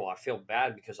terrible. I feel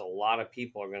bad because a lot of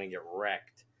people are going to get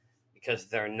wrecked because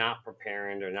they're not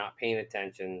preparing. They're not paying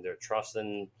attention. They're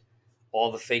trusting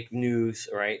all the fake news,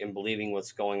 right, and believing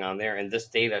what's going on there. And this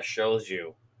data shows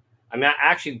you. I mean,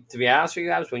 actually, to be honest with you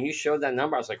guys, when you showed that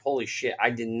number, I was like, holy shit, I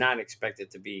did not expect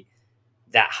it to be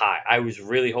that high. I was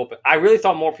really hoping. I really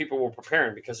thought more people were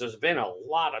preparing, because there's been a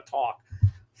lot of talk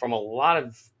from a lot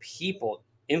of people,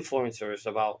 influencers,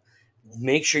 about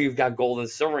make sure you've got gold and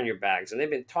silver in your bags. And they've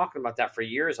been talking about that for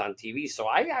years on TV. So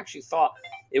I actually thought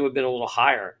it would have been a little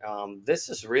higher. This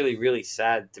is really, really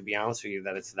sad, to be honest with you,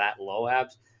 that it's that low,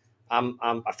 Abs.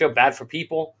 I feel bad for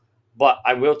people, but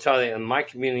I will tell you, in my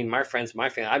community, my friends, my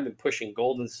family, I've been pushing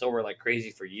gold and silver like crazy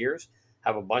for years.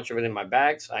 Have a bunch of it in my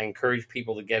bags. I encourage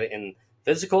people to get it in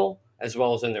physical as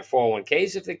well as in their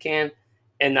 401ks if they can.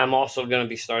 And I'm also going to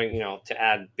be starting, to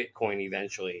add Bitcoin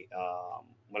eventually.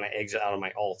 When I exit out of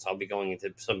my alts, I'll be going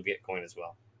into some Bitcoin as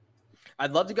well.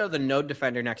 I'd love to go to the Node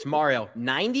Defender next. Mario,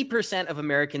 90% of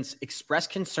Americans express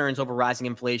concerns over rising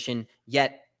inflation,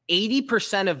 yet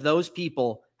 80% of those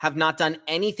people have not done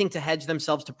anything to hedge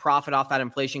themselves to profit off that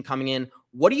inflation coming in.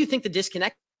 What do you think the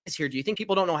disconnect is here? Do you think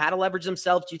people don't know how to leverage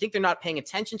themselves? Do you think they're not paying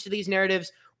attention to these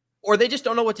narratives, or they just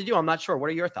don't know what to do? I'm not sure. What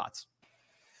are your thoughts?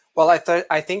 Well,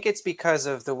 I think it's because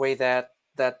of the way that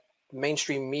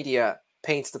mainstream media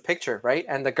paints the picture, right?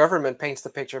 And the government paints the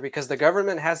picture, because the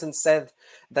government hasn't said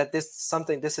that this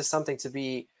is something to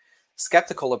be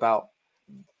skeptical about.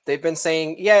 They've been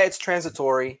saying, yeah, it's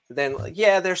transitory. Then,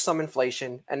 yeah, there's some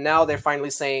inflation. And now they're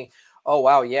finally saying, oh,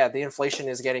 wow, yeah, the inflation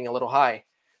is getting a little high.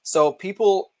 So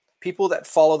people that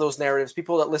follow those narratives,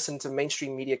 people that listen to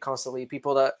mainstream media constantly,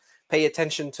 people that pay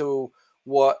attention to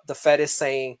what the Fed is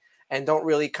saying and don't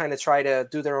really kind of try to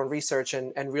do their own research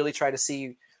and really try to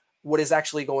see what is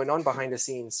actually going on behind the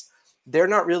scenes, they're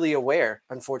not really aware,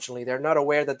 unfortunately. They're not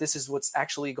aware that this is what's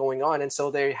actually going on. And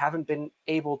so they haven't been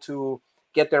able to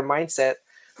get their mindset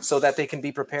so that they can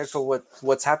be prepared for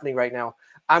what's happening right now.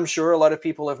 I'm sure a lot of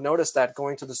people have noticed that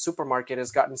going to the supermarket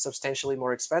has gotten substantially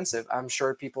more expensive. I'm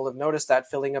sure people have noticed that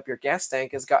filling up your gas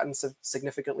tank has gotten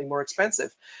significantly more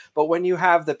expensive. But when you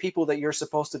have the people that you're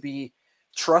supposed to be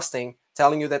trusting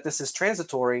telling you that this is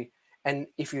transitory, and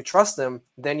if you trust them,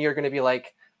 then you're going to be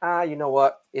like, you know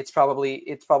what? It's probably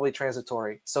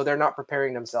transitory. So they're not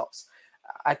preparing themselves.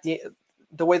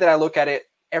 The way that I look at it,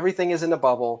 everything is in a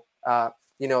bubble.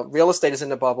 Real estate is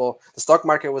in a bubble. The stock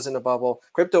market was in a bubble.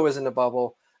 Crypto is in a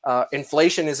bubble.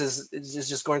 Inflation is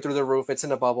just going through the roof. It's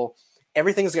in a bubble.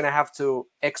 Everything's going to have to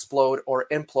explode or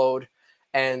implode.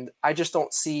 And I just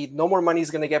don't see, no more money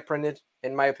is going to get printed,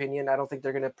 in my opinion. I don't think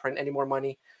they're going to print any more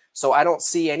money. So I don't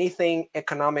see anything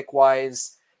economic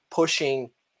wise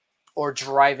pushing or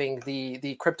driving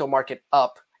the crypto market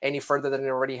up any further than it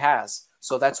already has.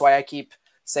 So that's why I keep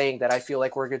saying that I feel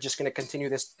like we're just going to continue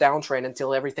this downtrend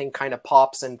until everything kind of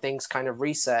pops and things kind of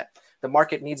reset. The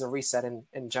market needs a reset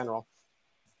in general.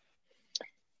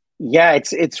 Yeah,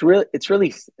 it's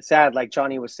really sad, like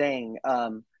Johnny was saying,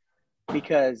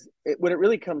 because what it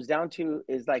really comes down to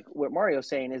is like what Mario's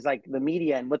saying is like the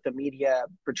media and what the media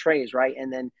portrays, right?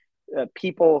 And then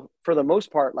people, for the most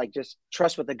part, like just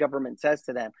trust what the government says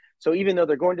to them. So even though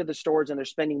they're going to the stores and they're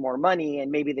spending more money,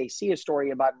 and maybe they see a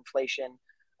story about inflation,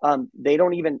 they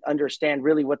don't even understand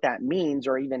really what that means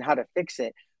or even how to fix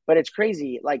it. But it's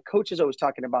crazy. Like Coach is always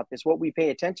talking about this, what we pay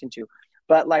attention to.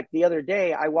 But like the other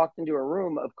day, I walked into a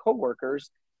room of coworkers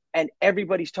and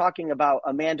everybody's talking about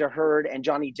Amanda Heard and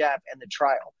Johnny Depp and the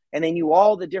trial. And they knew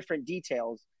all the different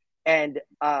details. And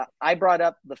I brought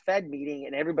up the Fed meeting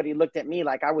and everybody looked at me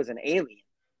like I was an alien,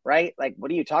 right? Like,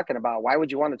 what are you talking about? Why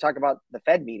would you want to talk about the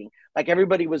Fed meeting? Like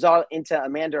everybody was all into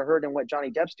Amanda Heard and what Johnny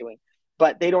Depp's doing,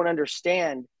 but they don't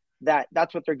understand that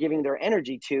that's what they're giving their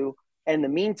energy to. And in the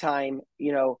meantime,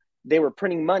 they were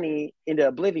printing money into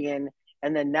oblivion.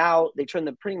 And then now they turn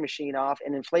the printing machine off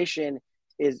and inflation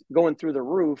is going through the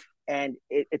roof and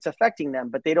it's affecting them,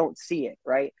 but they don't see it,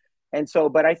 right? And so,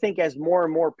 but I think as more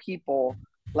and more people,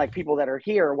 like people that are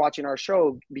here watching our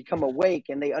show, become awake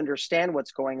and they understand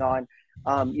what's going on,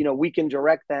 we can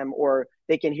direct them, or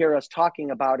they can hear us talking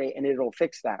about it and it'll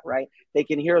fix that, right? They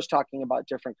can hear us talking about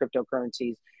different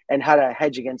cryptocurrencies and how to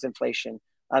hedge against inflation.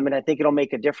 And I think it'll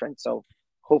make a difference. So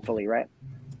hopefully, right?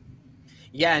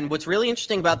 Yeah, and what's really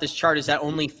interesting about this chart is that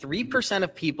only 3%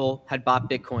 of people had bought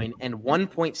Bitcoin and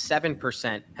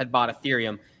 1.7% had bought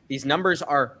Ethereum. These numbers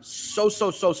are so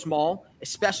small,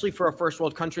 especially for a first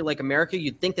world country like America.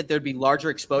 You'd think that there'd be larger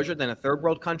exposure than a third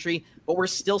world country, but we're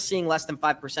still seeing less than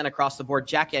 5% across the board.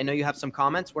 Jackie, I know you have some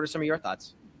comments. What are some of your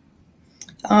thoughts?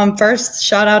 First,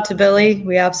 shout out to Billy.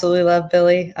 We absolutely love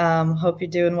Billy. Hope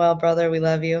you're doing well, brother. We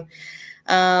love you.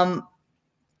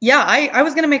 I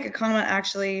was going to make a comment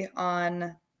actually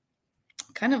on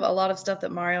kind of a lot of stuff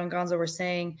that Mario and Gonzo were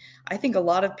saying. I think a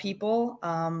lot of people,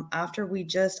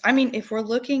 if we're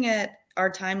looking at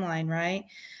our timeline, right?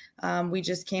 We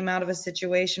just came out of a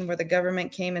situation where the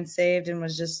government came and saved and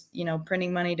was just,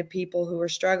 printing money to people who were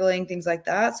struggling, things like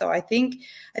that. So I think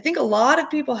a lot of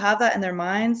people have that in their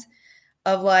minds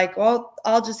of like, well,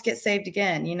 I'll just get saved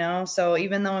again, So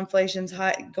even though inflation's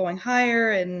going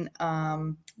higher and,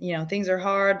 things are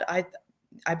hard,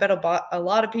 I bet a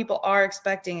lot of people are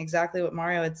expecting exactly what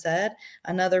Mario had said,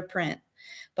 another print.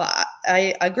 But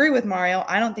I agree with Mario.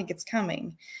 I don't think it's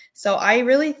coming. So I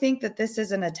really think that this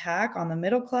is an attack on the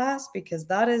middle class, because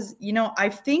that is, I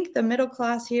think the middle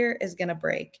class here is going to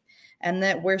break, and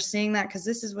that we're seeing that because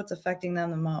this is what's affecting them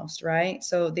the most, right?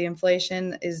 So the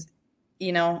inflation is,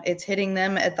 it's hitting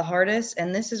them at the hardest.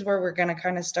 And this is where we're going to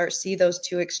kind of see those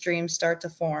two extremes start to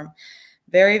form.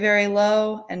 Very, very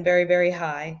low and very, very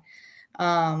high.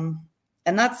 And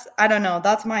that's, I don't know,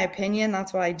 that's my opinion.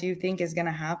 That's what I do think is going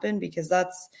to happen, because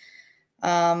that's,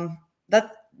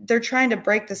 that they're trying to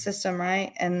break the system,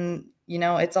 right? And,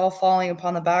 it's all falling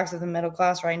upon the backs of the middle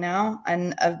class right now.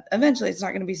 And eventually it's not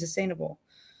going to be sustainable.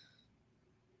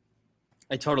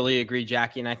 I totally agree,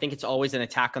 Jackie. And I think it's always an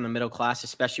attack on the middle class,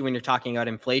 especially when you're talking about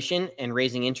inflation and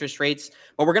raising interest rates.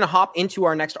 But we're going to hop into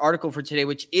our next article for today,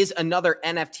 which is another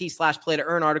NFT/play to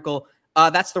earn article.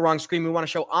 That's the wrong screen. We want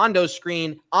to show Ando's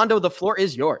screen. Ando, the floor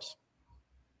is yours.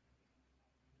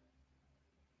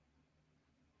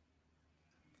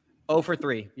 Oh for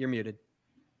 3. You're muted.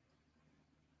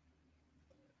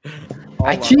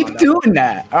 I keep doing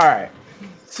that. All right.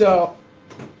 So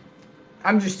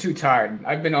I'm just too tired.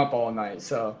 I've been up all night.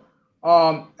 So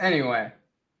anyway,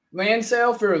 land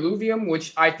sale for Illuvium,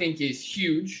 which I think is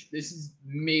huge. This is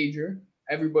major.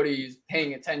 Everybody is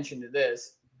paying attention to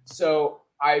this. So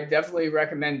I definitely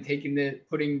recommend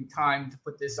putting time to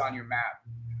put this on your map.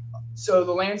 So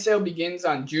the land sale begins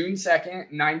on June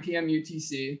 2nd, 9 p.m.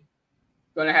 UTC.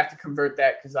 Going to have to convert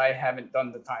that because I haven't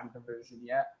done the time conversion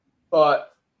yet.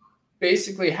 But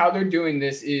basically how they're doing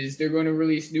this is they're going to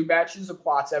release new batches of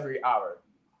plots every hour.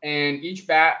 And each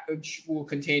batch will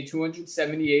contain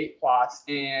 278 plots,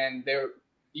 and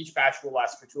each batch will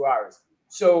last for 2 hours.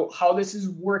 So how this is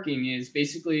working is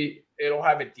basically it'll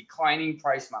have a declining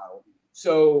price model.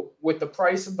 So with the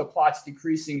price of the plots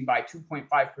decreasing by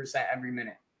 2.5% every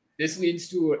minute, this leads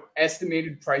to an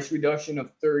estimated price reduction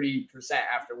of 30%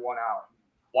 after 1 hour.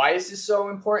 Why is this so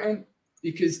important?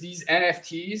 Because these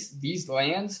NFTs, these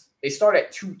lands, they start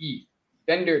at 2 ETH.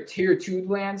 Then their tier 2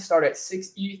 lands start at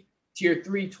 6 ETH, tier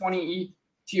 3, 20 ETH,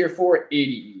 tier 4,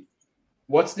 80 ETH.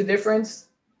 What's the difference?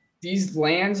 These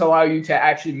lands allow you to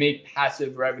actually make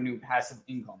passive revenue, passive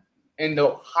income. And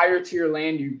the higher tier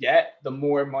land you get, the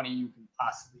more money you can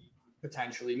possibly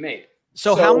potentially make.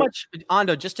 So how much,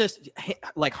 Ando, just to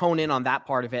like hone in on that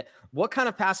part of it, what kind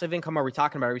of passive income are we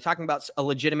talking about? Are we talking about a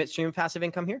legitimate stream of passive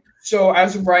income here? So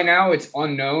as of right now, it's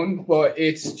unknown, but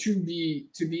it's to be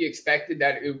expected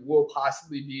that it will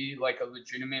possibly be like a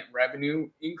legitimate revenue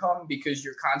income because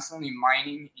you're constantly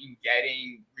mining and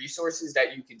getting resources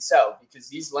that you can sell because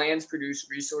these lands produce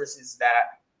resources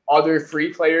that other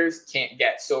free players can't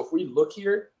get. So if we look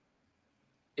here,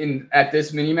 at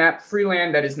this mini map, free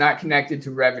land that is not connected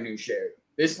to revenue share.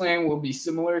 This land will be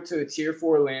similar to a tier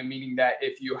 4 land, meaning that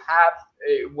it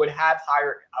would have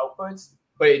higher outputs,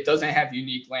 but it doesn't have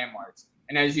unique landmarks.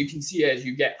 And as you can see, as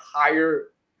you get higher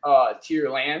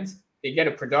tier lands, they get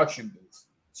a production boost.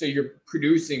 So you're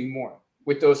producing more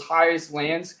with those highest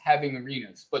lands having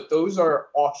arenas, but those are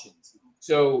auctions.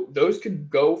 So those could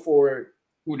go for,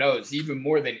 who knows, even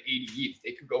more than 80 ETH.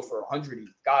 They could go for 100 ETH.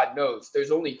 God knows.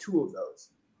 There's only 2 of those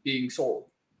being sold.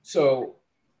 So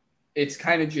it's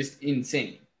kind of just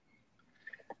insane.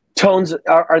 Tones,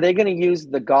 are they going to use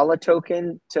the Gala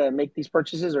token to make these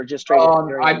purchases or just straight?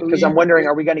 Because I'm wondering,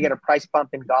 are we going to get a price bump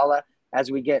in Gala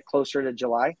as we get closer to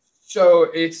July? So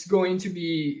it's going to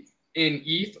be in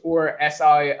ETH or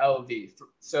SILV.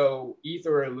 So ETH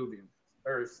or Illuvium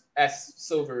or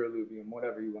Silver Illuvium,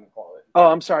 whatever you want to call it. Oh,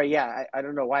 I'm sorry. Yeah, I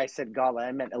don't know why I said Gala.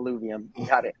 I meant Illuvium. You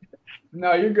got it.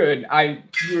 No, you're good.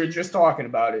 We were just talking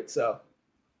about it, so.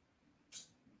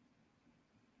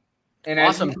 And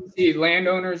as you can see,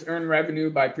 landowners earn revenue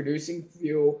by producing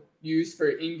fuel used for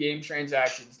in-game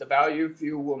transactions. The value of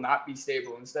fuel will not be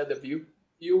stable. Instead, the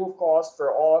fuel cost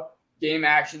for all game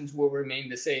actions will remain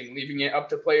the same, leaving it up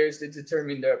to players to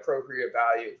determine the appropriate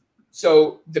value.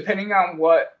 So depending on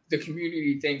what the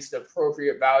community thinks the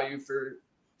appropriate value for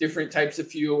different types of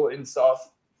fuel and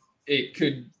stuff, it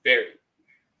could vary.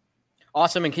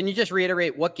 Awesome. And can you just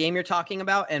reiterate what game you're talking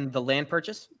about and the land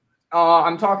purchase?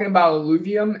 I'm talking about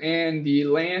Illuvium, and the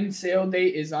land sale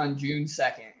date is on June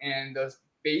 2nd. And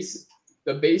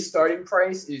the base starting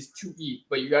price is 2 ETH.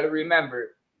 But you got to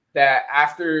remember that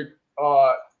after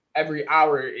every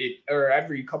hour or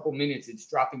every couple minutes, it's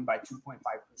dropping by 2.5%.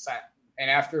 And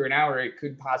after an hour, it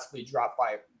could possibly drop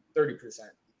by 30%.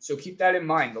 So keep that in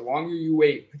mind. The longer you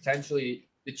wait, potentially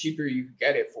the cheaper you can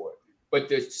get it for. But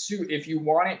if you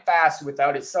want it fast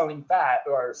without it selling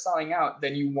out,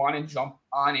 then you want to jump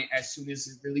on it as soon as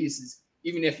it releases,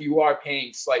 even if you are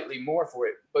paying slightly more for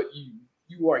it. But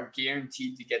you are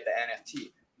guaranteed to get the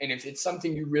NFT. And if it's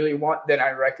something you really want, then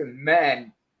I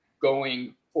recommend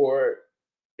going for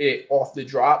it off the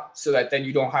drop so that then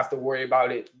you don't have to worry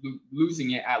about it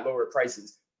losing it at lower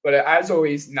prices. But as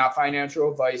always, not financial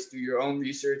advice. Do your own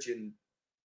research and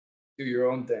do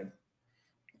your own thing.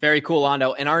 Very cool,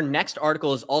 Ando. And our next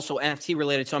article is also NFT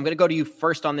related. So I'm going to go to you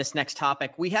first on this next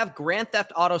topic. We have Grand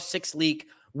Theft Auto 6 leak.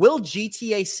 Will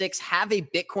GTA 6 have a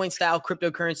Bitcoin-style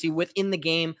cryptocurrency within the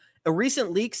game? A recent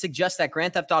leak suggests that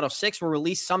Grand Theft Auto 6 will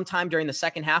release sometime during the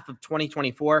second half of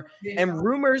 2024. Yeah. And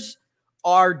rumors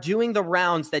are doing the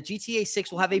rounds that GTA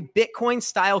 6 will have a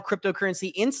Bitcoin-style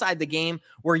cryptocurrency inside the game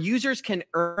where users can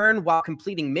earn while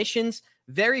completing missions.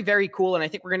 Very, very cool. And I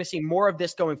think we're going to see more of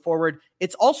this going forward.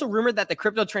 It's also rumored that the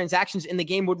crypto transactions in the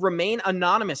game would remain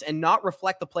anonymous and not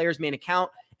reflect the player's main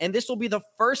account. And this will be the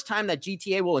first time that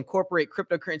GTA will incorporate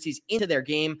cryptocurrencies into their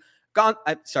game.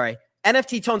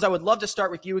 NFT Tones, I would love to start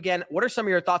with you again. What are some of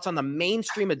your thoughts on the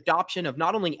mainstream adoption of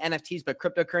not only NFTs, but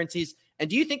cryptocurrencies? And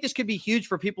do you think this could be huge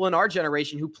for people in our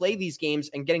generation who play these games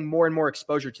and getting more and more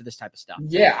exposure to this type of stuff?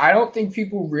 Yeah, I don't think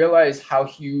people realize how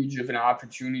huge of an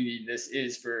opportunity this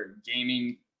is for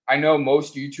gaming. I know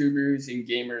most YouTubers and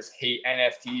gamers hate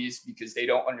NFTs because they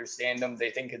don't understand them. They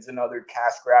think it's another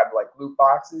cash grab like loot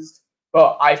boxes.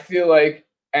 But I feel like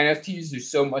NFTs are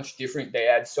so much different. They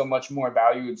add so much more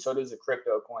value, and so does a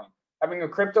crypto coin. Having a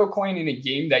crypto coin in a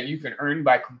game that you can earn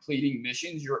by completing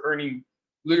missions, you're earning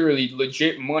literally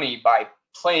legit money by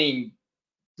playing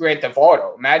Grand Theft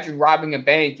Auto. Imagine robbing a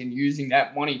bank and using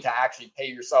that money to actually pay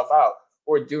yourself out,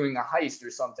 or doing a heist or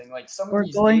something. Like or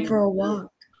going for a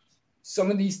walk.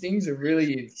 Some of these things are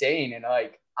really insane, and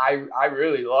like I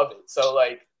really love it. So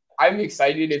like I'm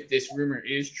excited if this rumor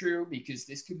is true, because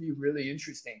this could be really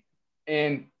interesting.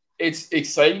 And it's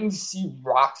exciting to see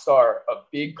Rockstar, a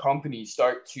big company,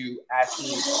 start to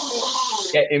actually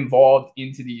get involved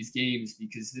into these games,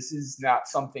 because this is not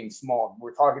something small.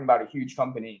 We're talking about a huge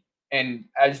company. And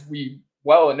as we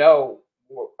well know,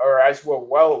 or as we're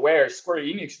well aware, Square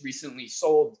Enix recently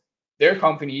sold their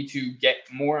company to get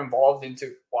more involved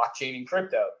into blockchain and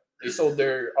crypto. They sold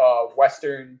their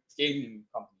Western gaming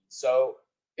company. So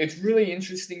it's really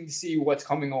interesting to see what's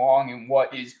coming along and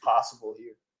what is possible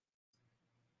here.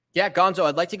 Yeah, Gonzo,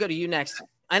 I'd like to go to you next.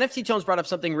 NFT Tones brought up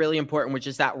something really important, which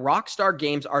is that Rockstar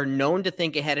Games are known to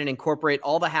think ahead and incorporate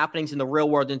all the happenings in the real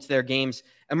world into their games.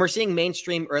 And we're seeing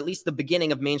mainstream, or at least the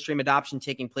beginning of mainstream adoption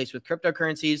taking place with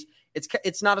cryptocurrencies.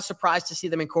 It's not a surprise to see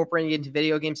them incorporating it into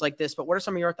video games like this, but what are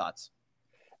some of your thoughts?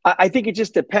 I think it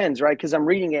just depends, right? Because I'm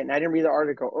reading it, and I didn't read the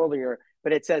article earlier,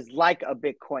 but it says like a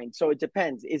Bitcoin. So it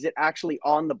depends. Is it actually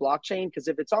on the blockchain? Because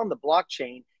if it's on the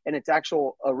blockchain and it's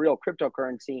a real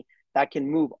cryptocurrency that can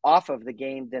move off of the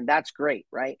game, then that's great,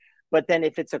 right? But then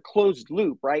if it's a closed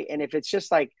loop, right? And if it's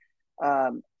just like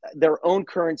their own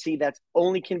currency that's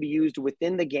only can be used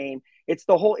within the game, it's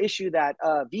the whole issue that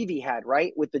Vivi had,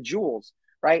 right? With the jewels,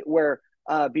 right? Where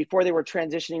before they were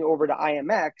transitioning over to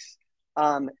IMX,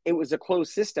 it was a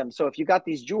closed system. So if you got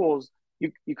these jewels,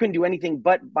 you couldn't do anything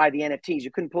but buy the NFTs.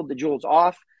 You couldn't pull the jewels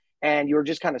off, and you were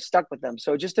just kind of stuck with them.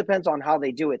 So it just depends on how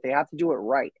they do it. They have to do it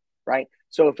right?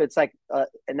 So if it's like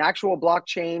an actual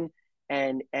blockchain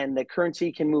and the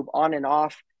currency can move on and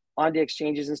off onto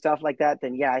exchanges and stuff like that,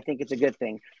 then yeah, I think it's a good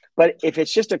thing. But if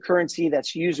it's just a currency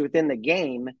that's used within the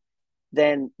game,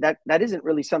 then that isn't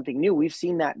really something new. We've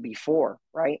seen that before,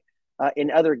 right?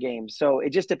 In other games. So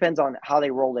it just depends on how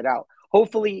they roll it out.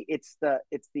 Hopefully it's the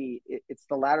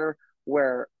latter,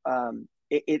 where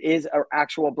it is an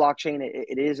actual blockchain.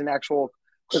 It is an actual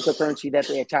cryptocurrency that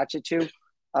they attach it to.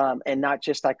 And not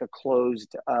just like a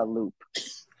closed loop.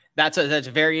 That's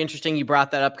very interesting. You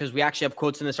brought that up, because we actually have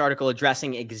quotes in this article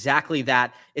addressing exactly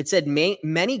that. It said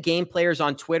many game players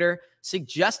on Twitter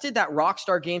suggested that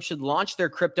Rockstar Games should launch their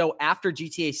crypto after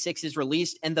GTA 6 is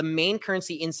released, and the main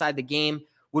currency inside the game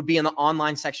would be in the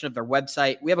online section of their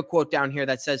website. We have a quote down here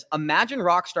that says, "Imagine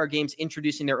Rockstar Games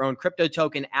introducing their own crypto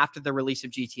token after the release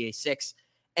of GTA 6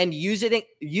 and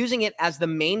using it as the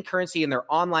main currency in their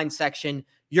online section.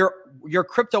 Your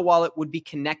crypto wallet would be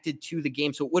connected to the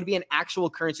game. So it would be an actual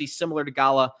currency similar to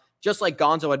Gala, just like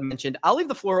Gonzo had mentioned." I'll leave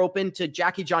the floor open to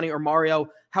Jackie, Johnny, or Mario.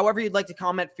 However you'd like to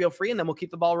comment, feel free, and then we'll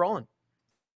keep the ball rolling.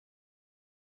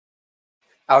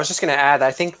 I was just going to add,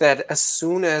 I think that as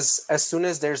soon as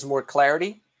there's more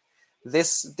clarity,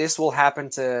 this will happen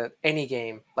to any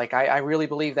game. Like I really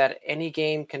believe that any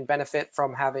game can benefit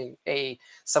from having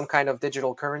some kind of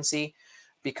digital currency,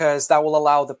 because that will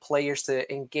allow the players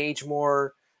to engage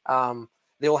more.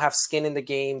 They will have skin in the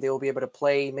game. They will be able to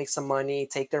play, make some money,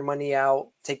 take their money out,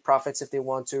 take profits if they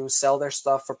want to, sell their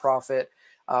stuff for profit.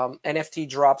 NFT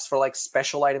drops for like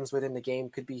special items within the game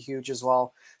could be huge as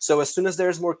well. So as soon as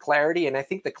there's more clarity, and I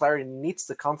think the clarity needs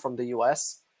to come from the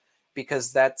US,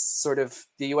 because that's sort of,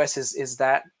 the US is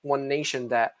that one nation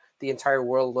that the entire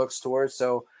world looks towards.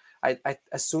 So I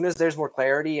as soon as there's more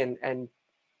clarity and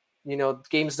you know,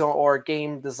 games don't, or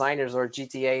game designers, or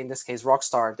GTA in this case,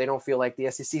 Rockstar, they don't feel like the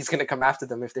SEC is going to come after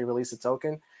them if they release a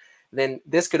token, then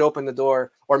this could open the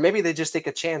door. Or maybe they just take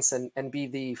a chance and be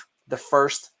the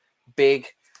first big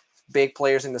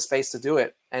players in the space to do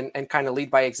it, and kind of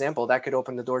lead by example. That could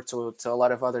open the door to a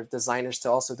lot of other designers to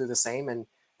also do the same. And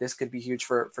this could be huge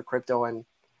for crypto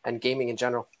and gaming in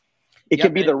general. It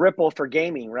could be the ripple for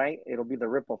gaming, right? It'll be the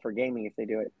ripple for gaming if they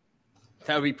do it.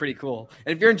 That would be pretty cool.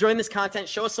 And if you're enjoying this content,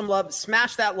 show us some love.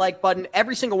 Smash that like button.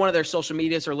 Every single one of their social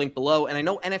medias are linked below. And I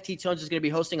know NFT Tones is going to be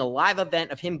hosting a live event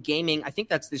of him gaming. I think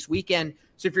that's this weekend.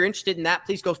 So if you're interested in that,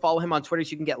 please go follow him on Twitter so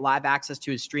you can get live access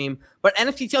to his stream. But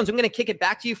NFT Tones, I'm going to kick it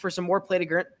back to you for some more play to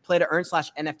earn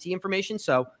 /NFT information.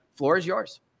 So floor is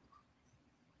yours.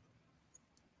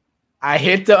 I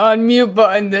hit the unmute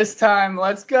button this time.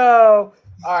 Let's go.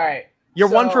 All right. You're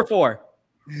 1 for 4.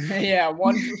 Yeah,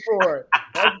 1 for 4.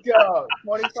 Let's go.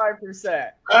 25%.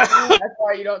 That's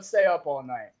why you don't stay up all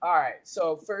night. All right.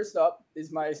 So first up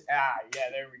is there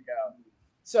we go.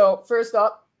 So first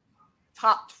up,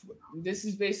 this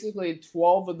is basically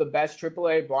 12 of the best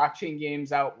AAA blockchain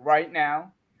games out right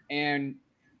now. And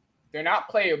they're not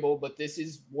playable, but this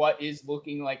is what is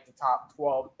looking like the top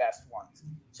 12 best ones.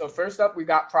 So first up, we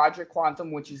got Project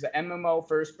Quantum, which is an MMO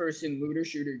first-person looter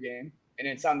shooter game. And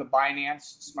it's on the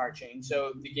Binance Smart Chain.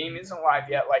 So the game isn't live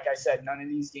yet. Like I said, none of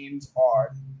these games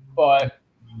are, but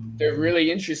they're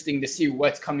really interesting to see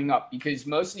what's coming up because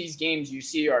most of these games you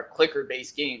see are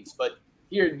clicker-based games, but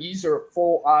here these are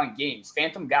full-on games.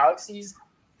 Phantom Galaxies,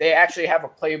 they actually have a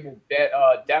playable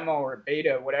demo or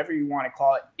beta, whatever you want to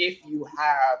call it, if you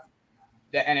have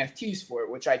the NFTs for it,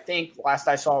 which I think last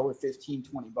I saw were $15-20.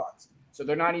 So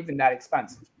they're not even that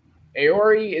expensive.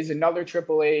 Aori is another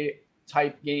AAA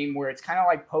type game where it's kind of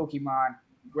like Pokemon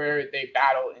where they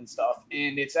battle and stuff.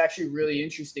 And it's actually really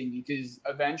interesting because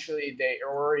eventually the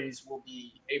Aoris will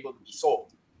be able to be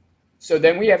sold. So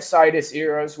then we have Sidus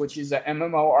Eras, which is an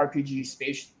MMORPG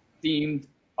space-themed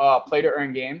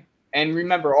play-to-earn game. And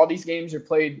remember, all these games are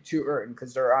played to earn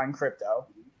because they're on crypto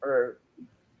or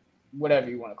whatever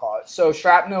you want to call it. So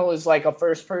Shrapnel is like a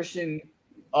first-person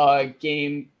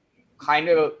game kind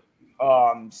of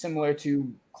similar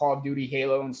to Call of Duty,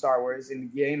 Halo, and Star Wars, and the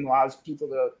game allows people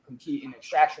to compete in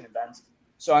extraction events.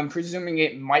 So I'm presuming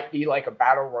it might be like a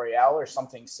battle royale or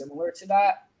something similar to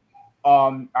that.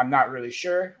 I'm not really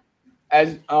sure.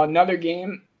 As another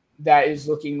game that is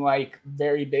looking like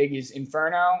very big is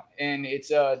Inferno, and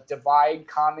it's a Divide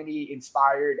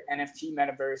comedy-inspired NFT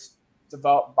metaverse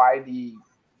developed by the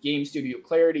game studio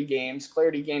Clarity Games.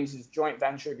 Clarity Games is a joint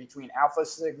venture between Alpha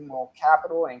Signal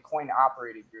Capital and Coin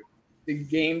Operated Group. The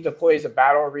game deploys a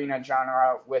battle arena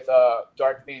genre with a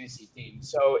dark fantasy theme.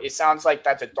 So it sounds like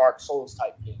that's a Dark Souls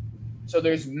type game. So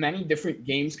there's many different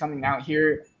games coming out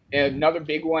here. Another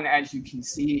big one, as you can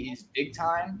see, is Big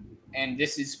Time. And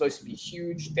this is supposed to be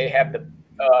huge. They have the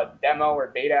demo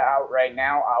or beta out right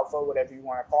now, alpha, whatever you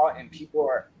want to call it. And people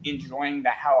are enjoying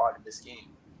the hell out of this game.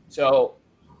 So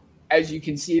as you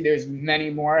can see, there's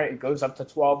many more. It goes up to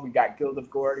 12. We got Guild of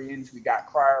Guardians. We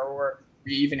got Cryowar.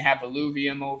 We even have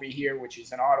Illuvium over here, which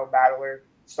is an auto battler,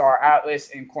 Star Atlas,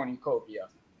 and Cornucopia.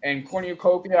 And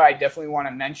Cornucopia, I definitely want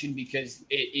to mention because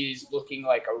it is looking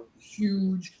like a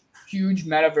huge, huge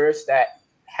metaverse that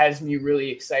has me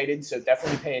really excited. So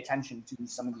definitely pay attention to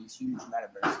some of these huge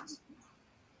metaverses.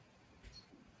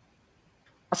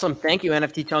 Awesome. Thank you,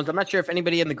 NFT Tones. I'm not sure if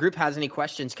anybody in the group has any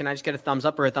questions. Can I just get a thumbs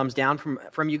up or a thumbs down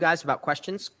from you guys about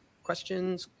questions?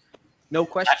 No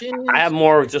questions? I have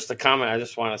more of just a comment. I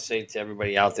just want to say to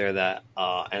everybody out there that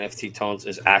NFT Tones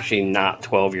is actually not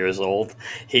 12 years old.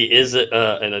 He is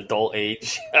an adult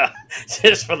age.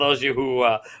 Just for those of you who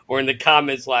were in the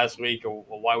comments last week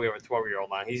why we have a 12-year-old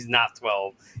on. He's not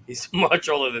 12. He's much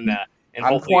older than that. And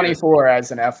I'm 24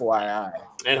 as an FYI.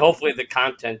 And hopefully the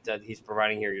content that he's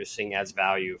providing here you're seeing adds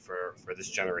value for this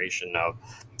generation of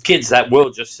kids that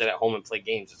will just sit at home and play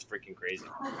games. It's freaking crazy.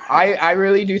 I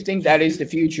really do think that is the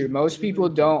future. Most people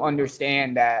don't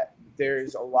understand that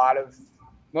there's a lot of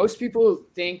 – most people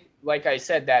think, like I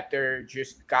said, that they're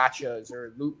just gotchas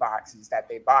or loot boxes that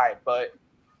they buy. But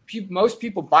most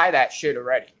people buy that shit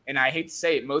already. And I hate to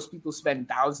say it, most people spend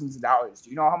thousands of dollars. Do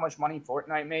you know how much money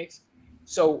Fortnite makes?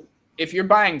 So – if you're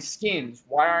buying skins,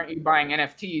 why aren't you buying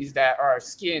NFTs that are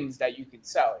skins that you can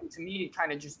sell? To me, it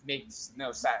kind of just makes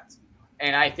no sense.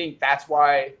 And I think that's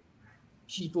why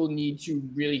people need to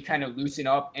really kind of loosen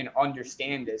up and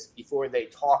understand this before they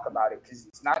talk about it, because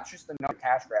it's not just another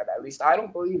cash grab. At least I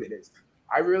don't believe it is.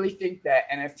 I really think that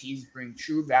NFTs bring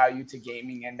true value to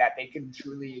gaming and that they can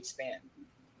truly expand.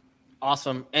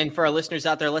 Awesome. And for our listeners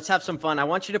out there, let's have some fun. I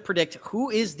want you to predict who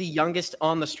is the youngest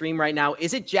on the stream right now.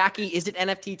 Is it Jackie? Is it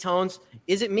NFT Tones?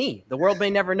 Is it me? The world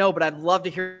may never know, but I'd love to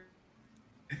hear.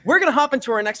 We're going to hop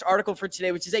into our next article for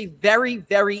today, which is a very,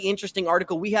 very interesting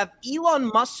article. We have Elon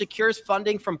Musk secures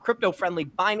funding from crypto-friendly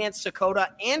Binance, Sakota,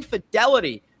 and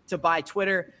Fidelity to buy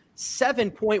Twitter.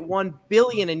 $7.1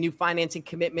 billion in new financing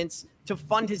commitments to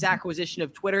fund his acquisition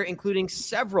of Twitter, including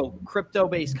several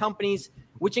crypto-based companies,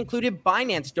 which included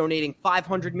Binance donating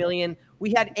 $500 million.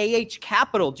 We had AH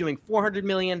Capital doing $400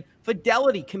 million,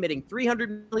 Fidelity committing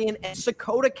 $300 million, and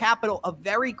Sakota Capital, a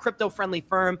very crypto-friendly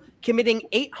firm, committing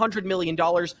 $800 million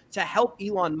to help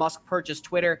Elon Musk purchase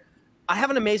Twitter. I have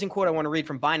an amazing quote I want to read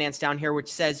from Binance down here,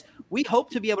 which says, "We hope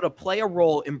to be able to play a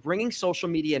role in bringing social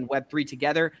media and Web3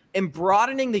 together and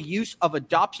broadening the use of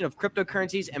adoption of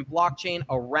cryptocurrencies and blockchain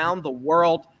around the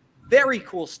world." Very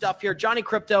cool stuff here. Johnny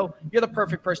Crypto, you're the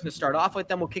perfect person to start off with.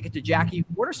 Then we'll kick it to Jackie.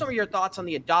 What are some of your thoughts on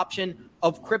the adoption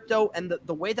of crypto and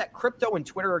the way that crypto and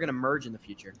Twitter are going to merge in the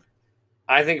future?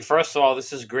 I think, first of all,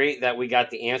 this is great that we got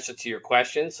the answer to your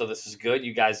question. So this is good.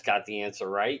 You guys got the answer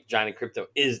right. Johnny Crypto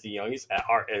is the youngest at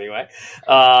heart anyway.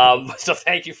 So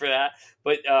thank you for that.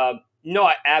 But no,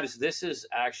 Abs, this is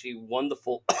actually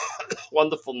wonderful,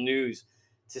 wonderful news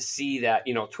to see that,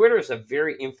 Twitter is a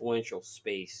very influential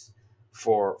space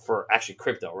for actually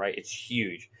crypto, right? It's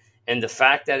huge. And the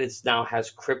fact that it's now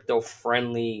has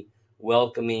crypto-friendly,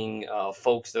 welcoming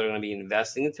folks that are going to be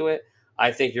investing into it,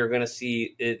 I think you're going to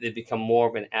see it become more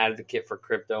of an advocate for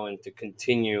crypto and to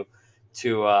continue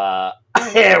to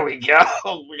there we go.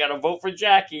 We got to vote for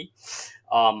Jackie.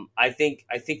 I think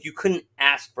you couldn't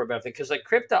ask for a better thing because like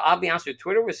crypto, I'll be honest with you,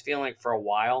 Twitter was feeling like for a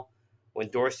while when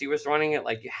Dorsey was running it,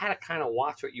 like you had to kind of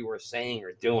watch what you were saying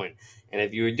or doing. And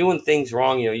if you were doing things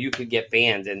wrong, you could get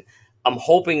banned. And I'm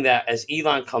hoping that as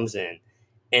Elon comes in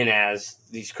and as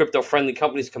these crypto-friendly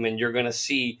companies come in, you're going to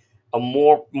see a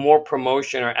more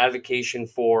promotion or advocacy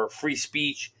for free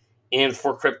speech and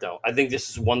for crypto. I think this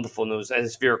is wonderful news.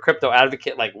 As if you're a crypto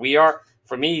advocate like we are,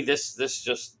 for me, this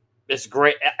just is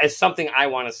great. It's something I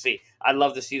want to see. I'd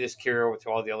love to see this carry over to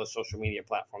all the other social media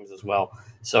platforms as well.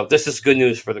 So this is good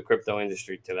news for the crypto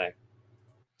industry today.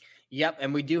 Yep,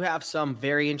 and we do have some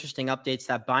very interesting updates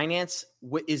that Binance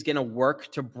is going to work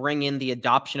to bring in the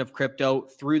adoption of crypto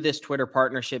through this Twitter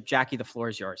partnership. Jackie, the floor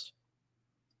is yours.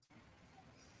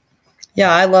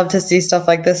 Yeah, I love to see stuff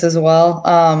like this as well.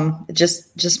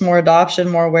 Just more adoption,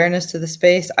 more awareness to the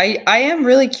space. I am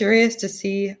really curious to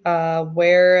see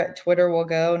where Twitter will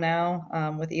go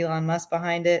now with Elon Musk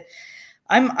behind it.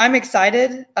 I'm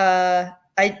excited.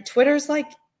 Twitter's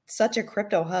like such a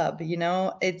crypto hub,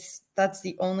 that's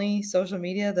the only social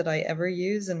media that I ever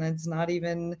use, and it's not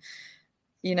even,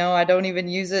 I don't even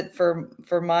use it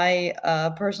for my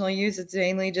personal use. It's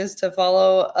mainly just to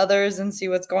follow others and see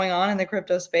what's going on in the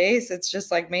crypto space. It's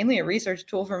just like mainly a research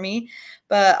tool for me.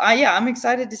 But I'm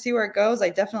excited to see where it goes. I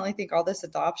definitely think all this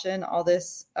adoption, all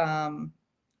this kind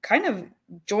of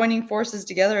joining forces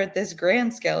together at this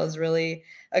grand scale is really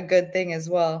a good thing as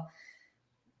well.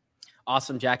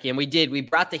 Awesome, Jackie. And we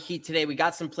brought the heat today. We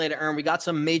got some play to earn. We got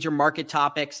some major market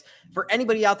topics. For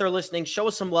anybody out there listening, show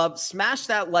us some love, smash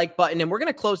that like button, and we're going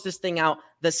to close this thing out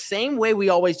the same way we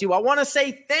always do. I want to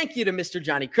say thank you to Mr.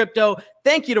 Johnny Crypto.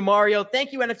 Thank you to Mario.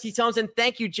 Thank you, NFT Tones. And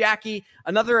thank you, Jackie.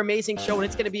 Another amazing show, and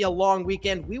it's going to be a long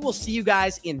weekend. We will see you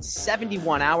guys in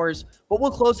 71 hours, but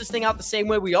we'll close this thing out the same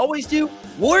way we always do.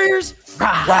 Warriors,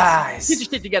 rise. Get your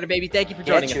shit together, baby. Thank you for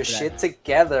joining us. Get your shit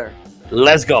together.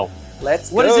 Let's go.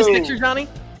 Let's What go. is this picture, Johnny?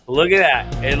 Look at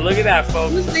that. And look at that,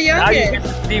 folks. Who's the Now you youngest?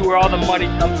 get to see where all the money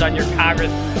comes on your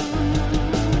congressman.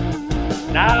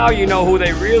 Now you know who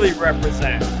they really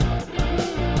represent.